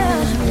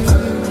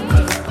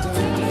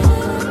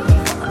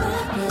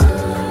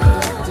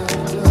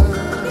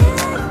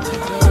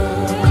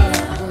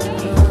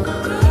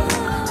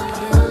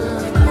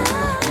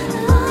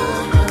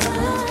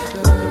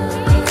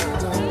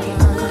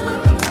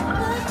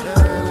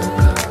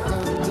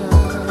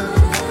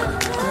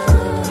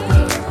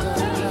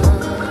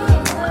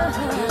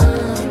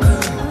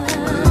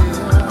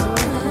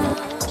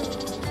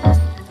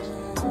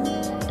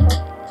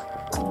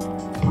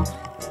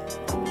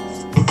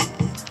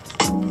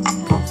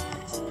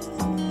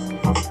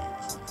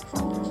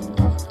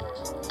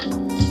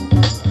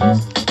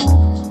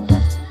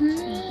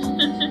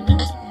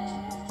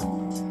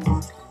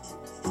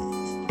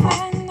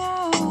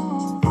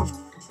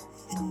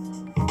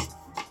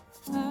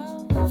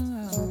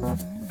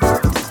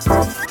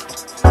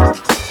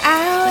I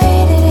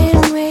waited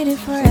and waited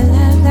for a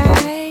love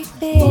like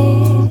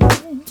this.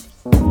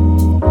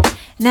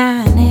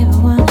 Now I never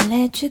wanna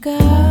let you go,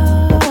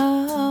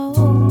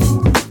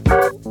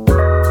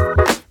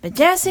 but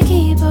just to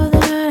keep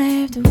holding on, I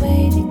have to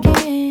wait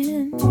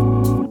again.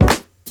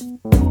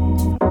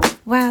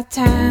 While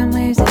time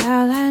waits,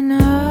 all I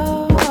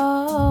know,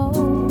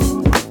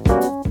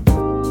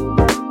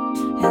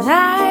 as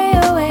I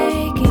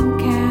awake and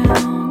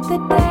count the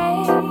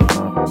days,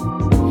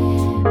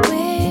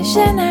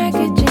 wishing I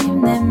could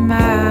dream them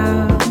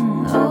all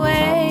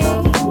away.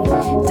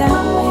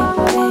 Don't wait,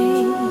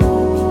 babe,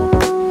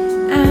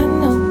 I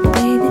know the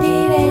way that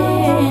it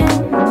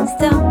ends.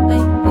 Don't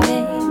wait,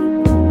 babe,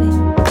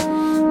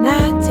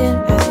 not till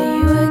I see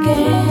you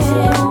again.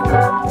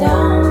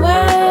 Don't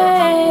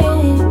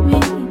wait me,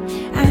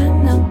 I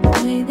know the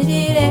way that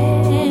it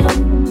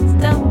ends.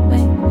 Don't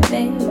wait,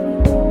 babe.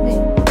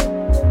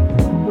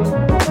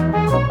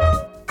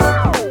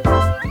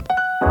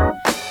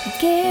 It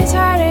gets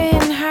harder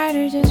and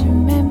harder just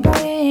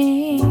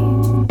remembering.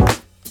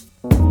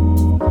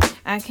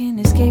 I can't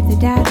escape the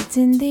doubt, it's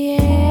in the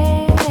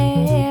air.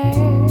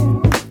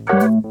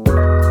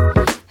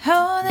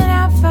 Holding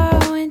out for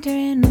winter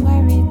and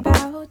worried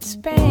about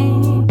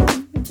spring.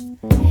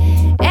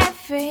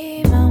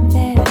 Every moment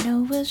that I know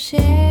we'll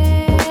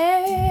share.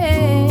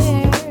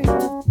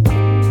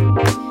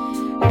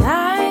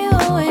 Lie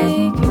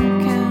awake and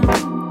count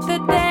the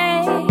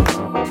days,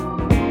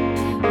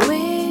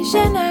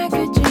 wishing I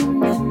could dream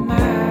them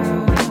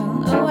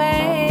all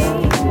away.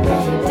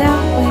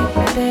 Don't wait,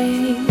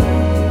 babe,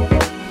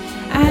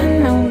 I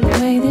know the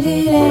way that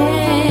it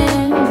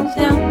ends.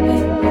 Don't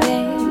wait,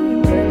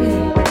 baby,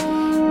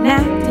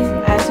 not till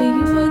I see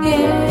you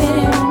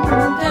again.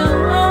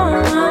 Don't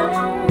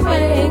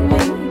wake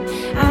me,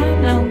 I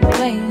know the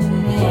way that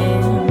it ends.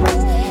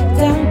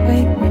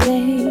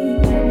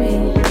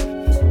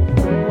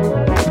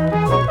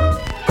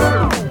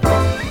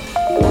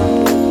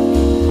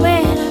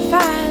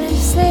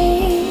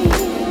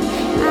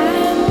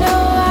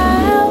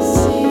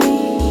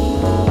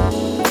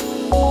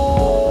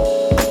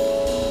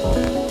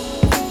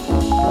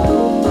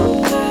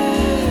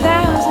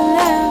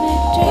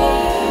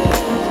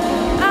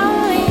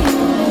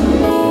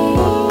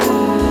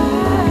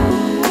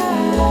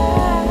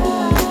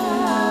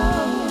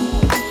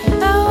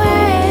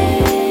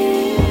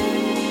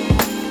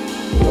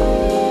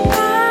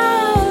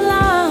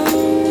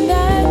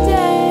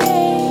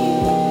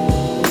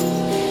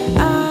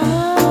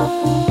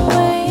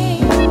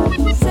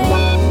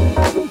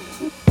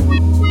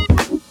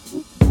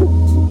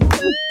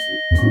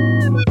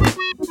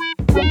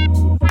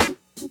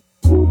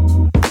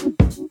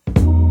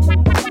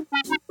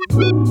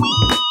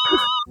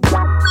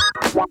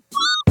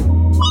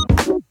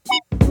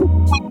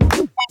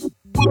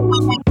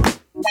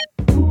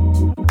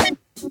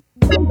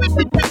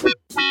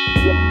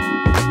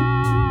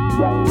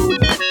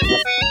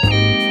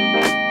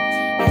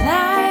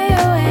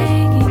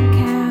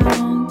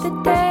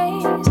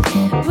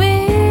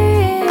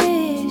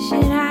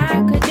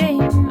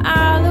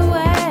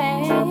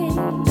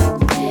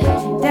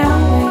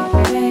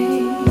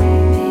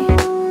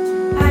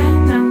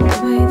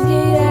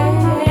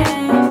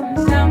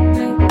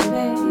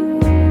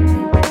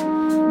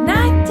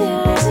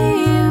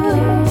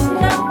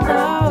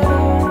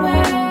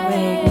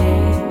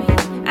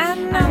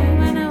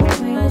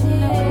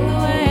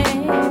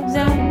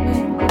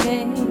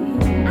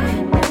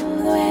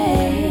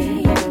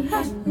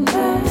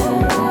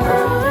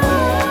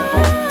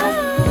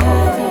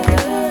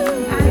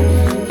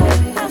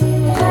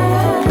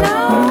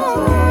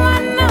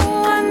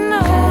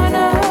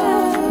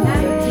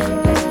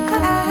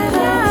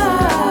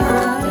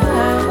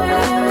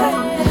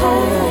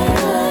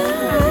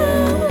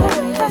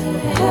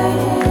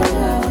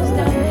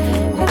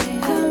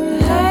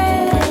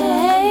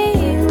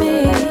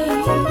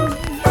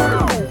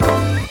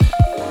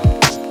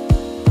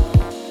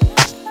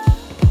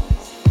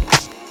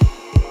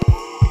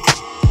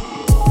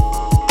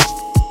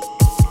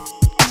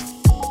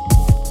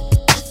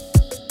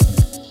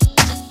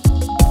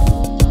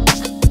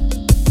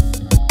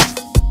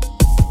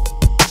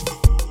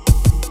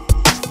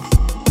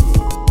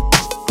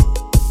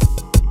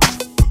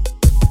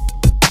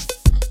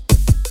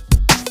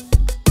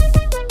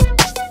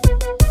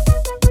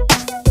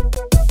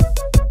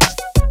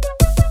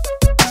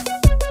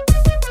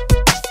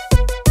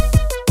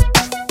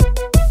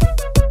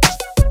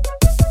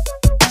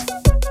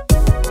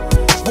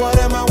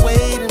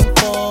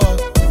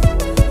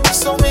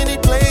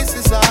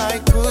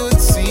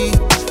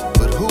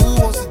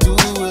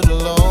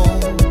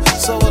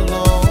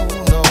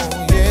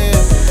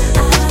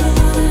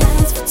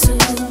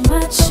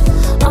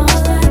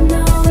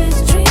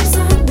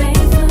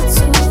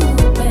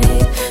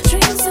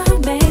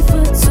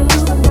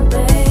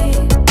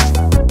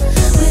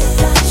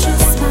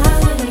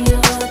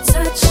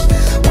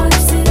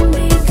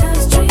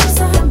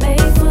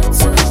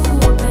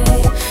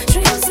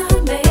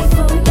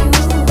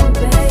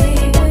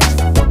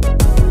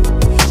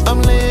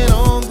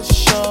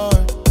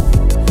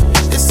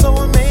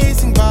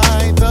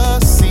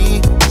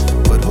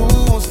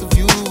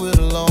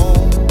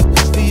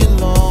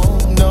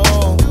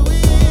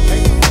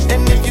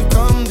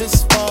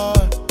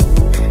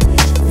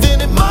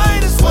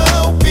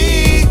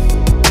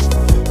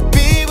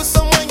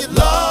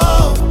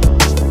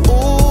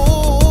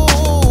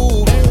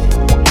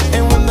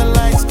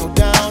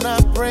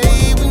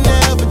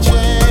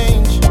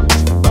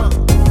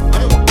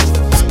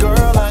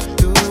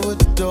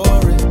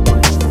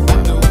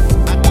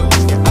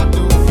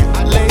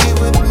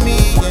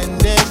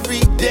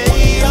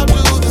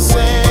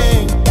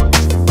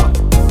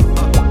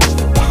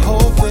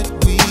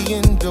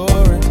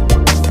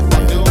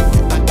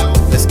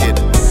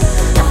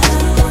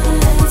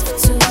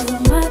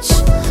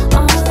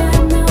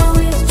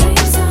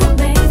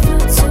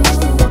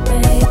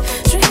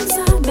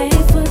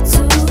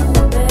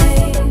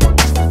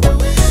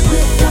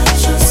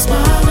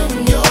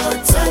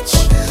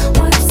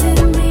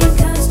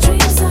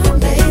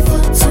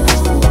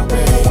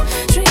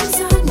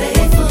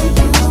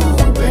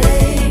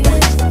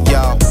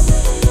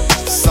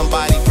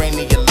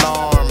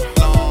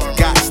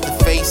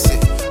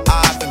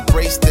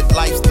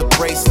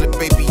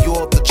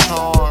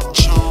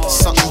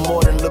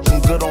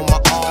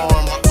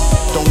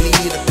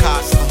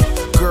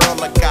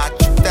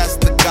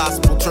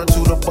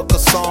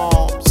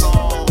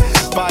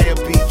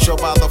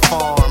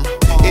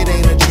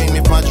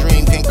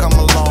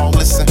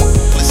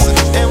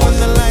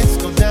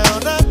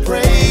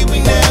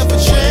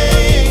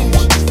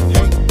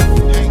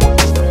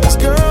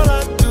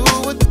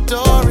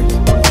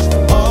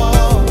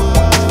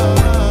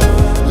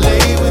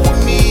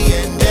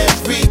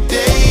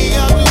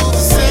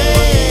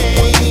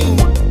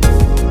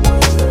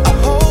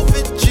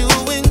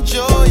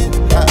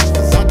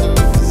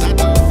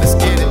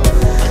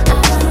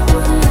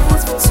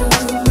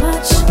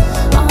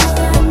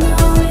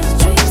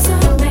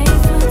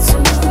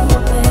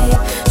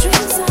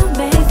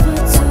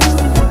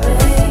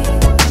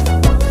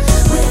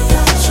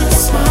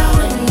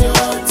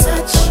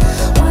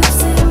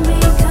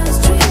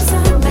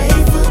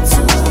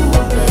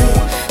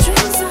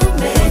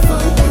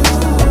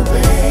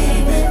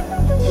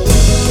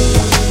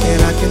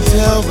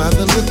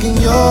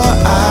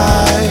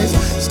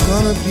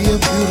 be a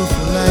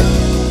beautiful night.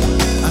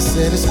 I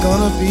said it's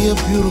gonna be a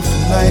beautiful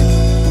night.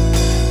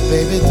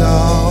 Baby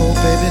doll,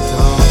 baby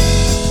doll.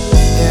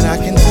 And I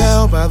can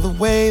tell by the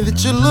way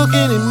that you're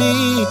looking at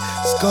me,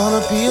 it's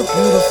gonna be a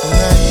beautiful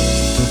night.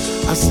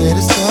 I said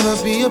it's gonna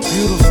be a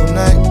beautiful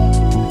night.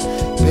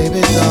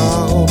 Baby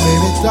doll,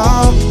 baby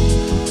doll.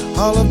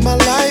 All of my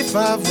life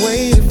I've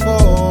waited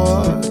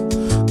for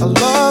a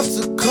love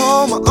to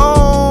call my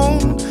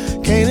own.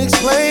 Can't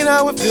explain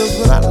how it feels,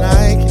 but I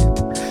like it.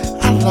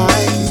 I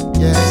like it,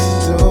 yes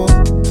I do.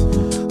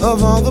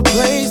 Of all the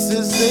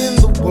places in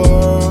the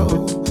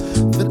world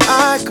that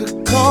I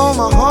could call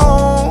my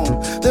home,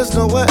 there's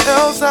nowhere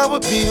else I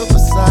would be but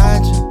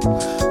beside you,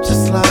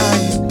 just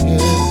lying here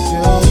with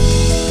you.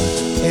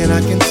 And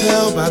I can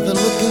tell by the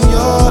look in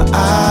your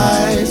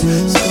eyes,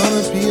 it's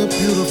gonna be a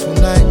beautiful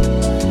night.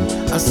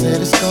 I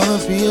said it's gonna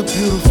be a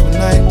beautiful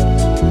night.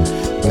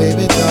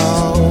 Baby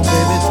doll,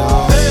 baby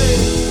doll.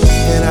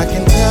 And I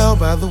can tell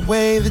by the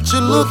way that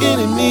you're looking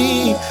at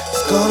me,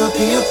 it's gonna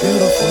be a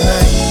beautiful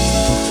night.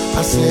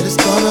 I said it's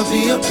gonna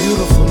be a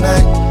beautiful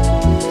night.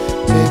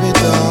 Baby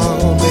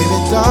doll, baby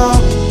doll.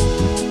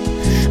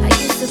 I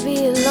used to be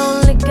a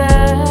lonely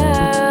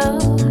girl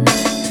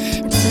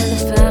until I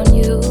found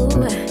you,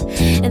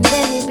 and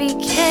then you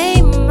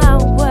became my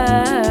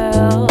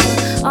world.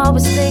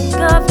 Always think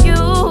of you.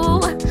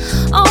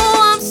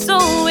 Oh, I'm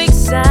so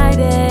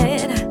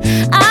excited.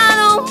 I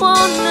don't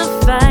wanna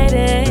fight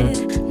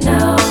it.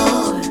 No,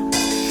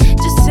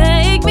 just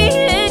take me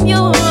in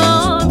your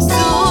arms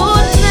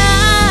tonight.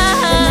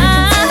 And I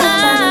can tell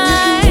by the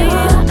look in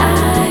your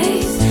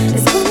eyes,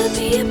 it's gonna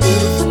be a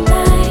beautiful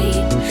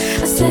night.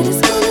 I said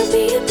it's gonna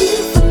be a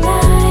beautiful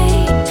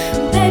night.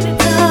 Baby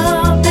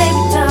doll,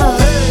 baby doll.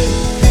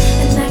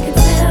 And I can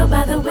tell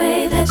by the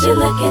way that you're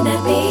looking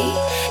at me,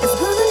 it's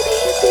gonna be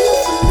a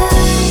beautiful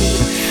night.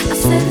 I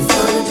said it's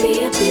gonna be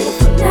a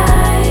beautiful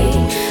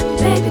night.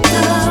 Baby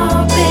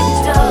doll, baby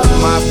doll.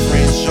 My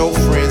friends, your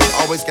friends,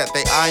 always got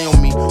their eye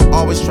on me,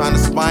 always trying to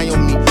spy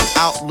on me.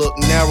 Outlook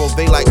narrow,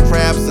 they like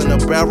crabs in a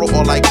barrel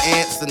or like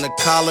ants in a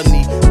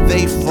colony.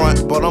 They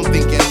front, but I'm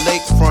thinking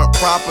lakefront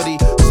property,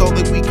 so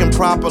that we can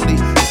properly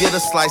get a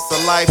slice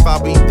of life.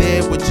 I'll be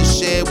there with you,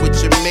 share with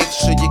you, make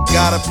sure you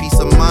got a peace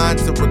of mind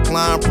to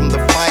recline from the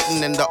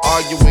fighting and the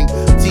arguing,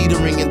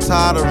 teetering and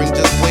tottering,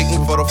 just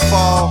waiting for the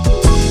fall.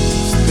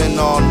 Spend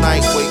all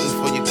night waiting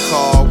for your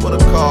call.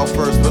 Would've called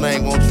first, but I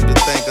ain't want you to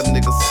think a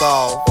nigga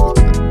soft.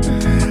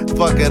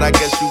 Fuck it, I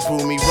guess you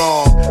proved me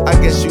wrong. I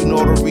guess you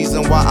know the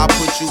reason why I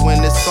put you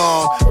in this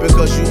song,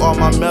 because you are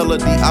my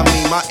melody, I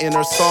mean my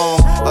inner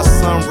song. A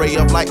sun ray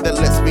of light that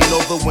lets me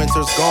know the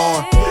winter's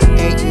gone.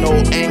 Ain't no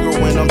anger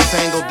when I'm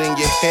tangled in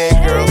your hair,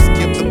 girl.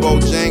 Skip the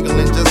Bojangle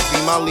and just be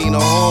my Lena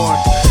Horne.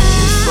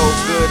 It's so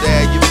good to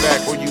have you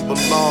back where you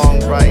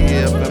belong, right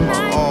here up in my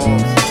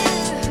arms.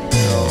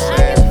 You know what I'm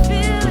saying?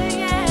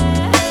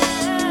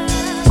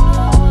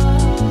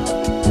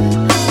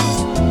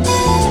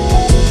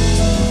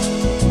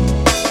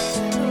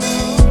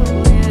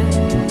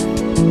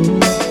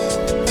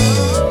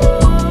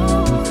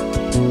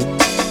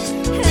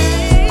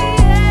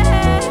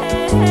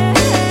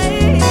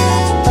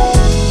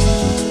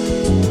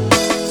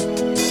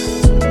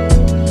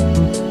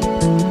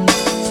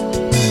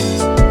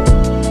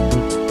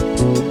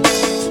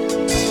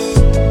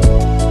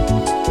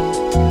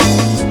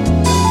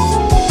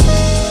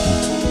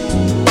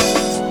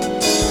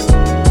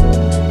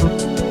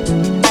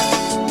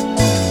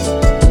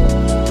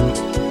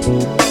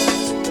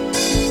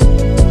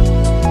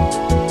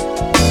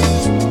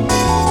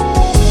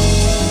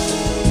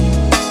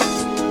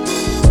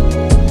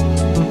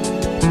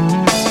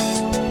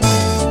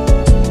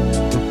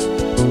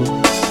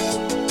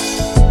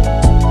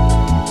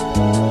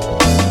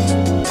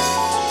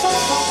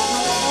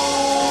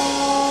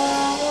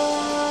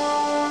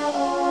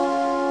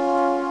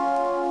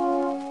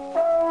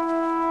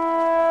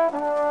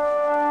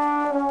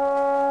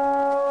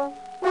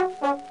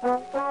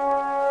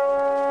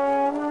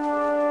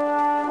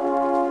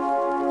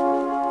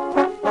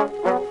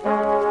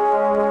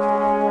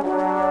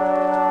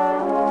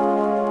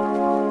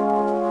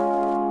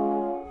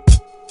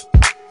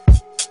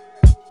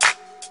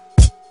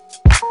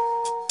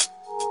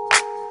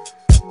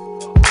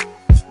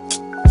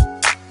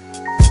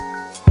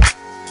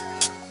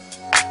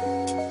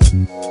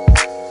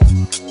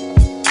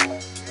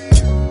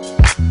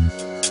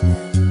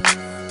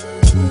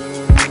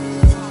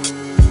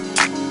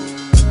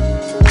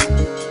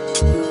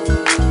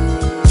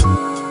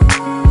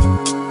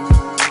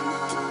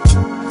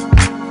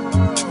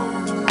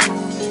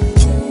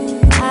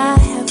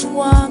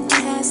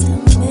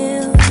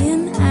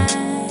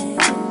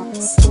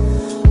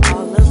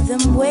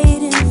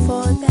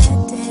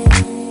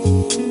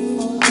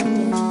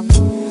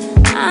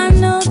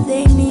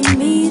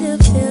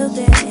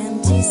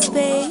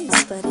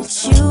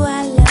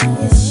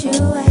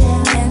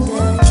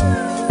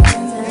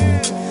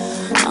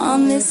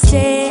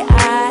 day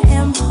I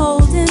am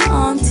holding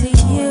on to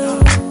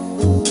you.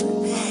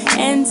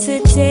 And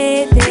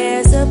today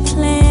there's a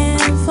plan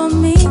for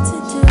me to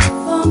do.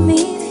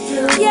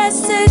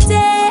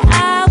 Yesterday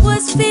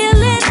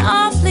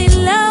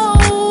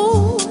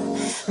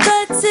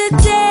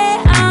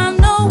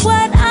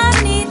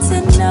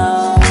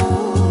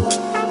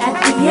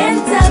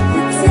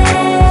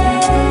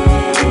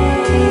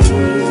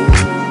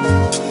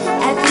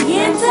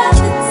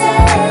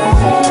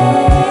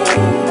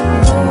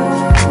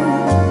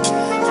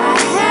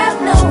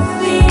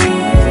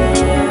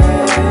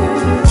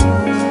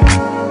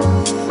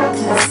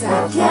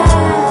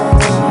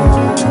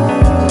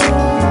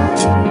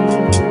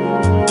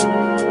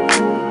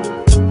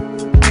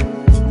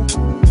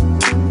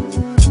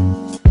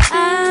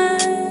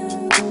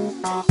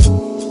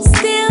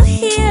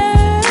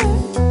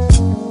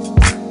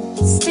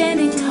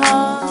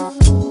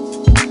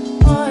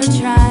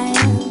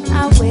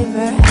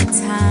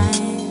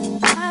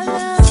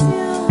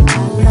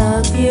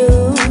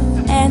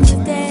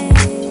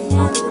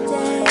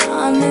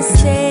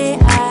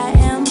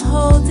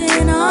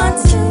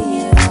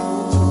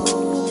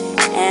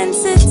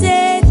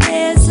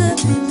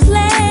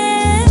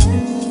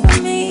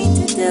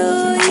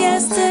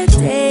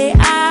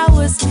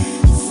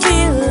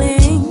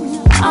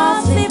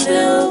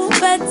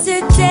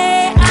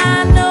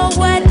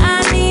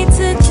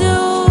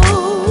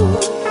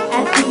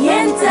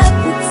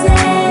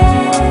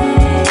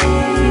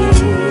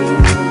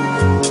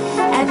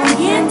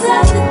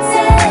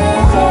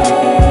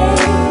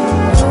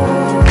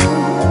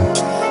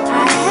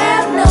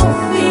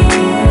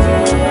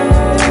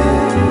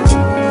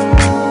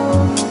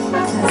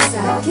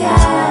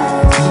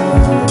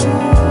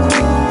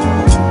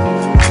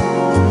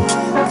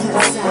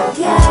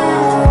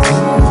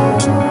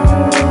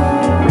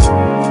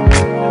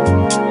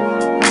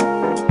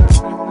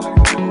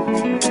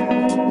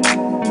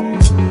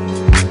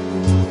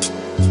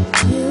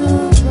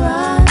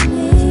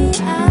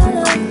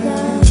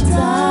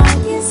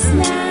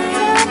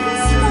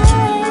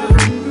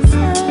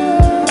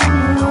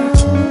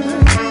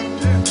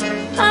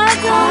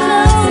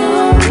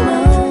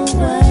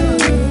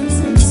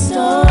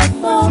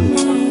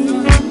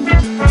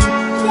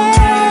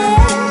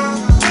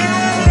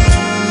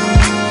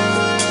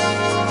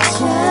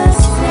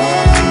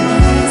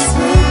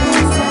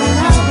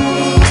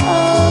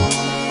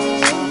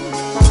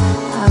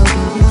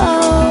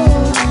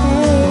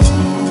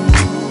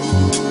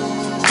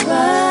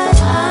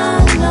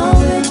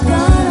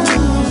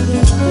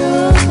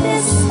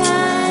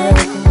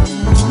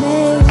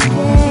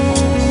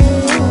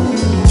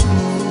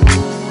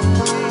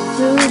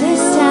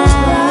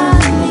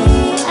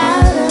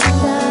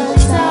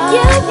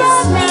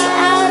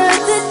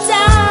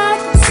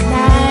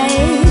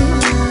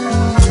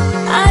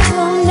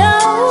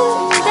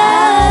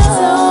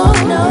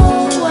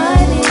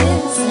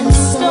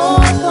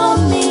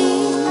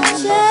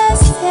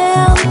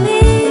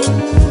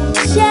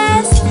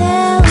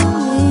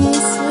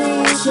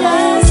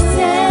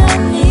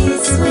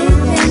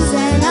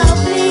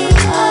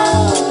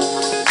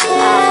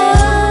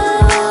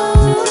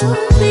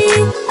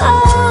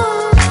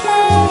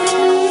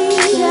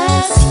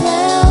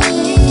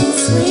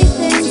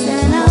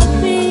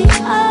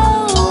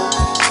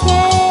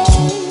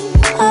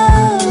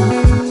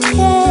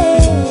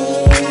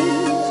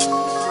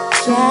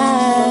sky.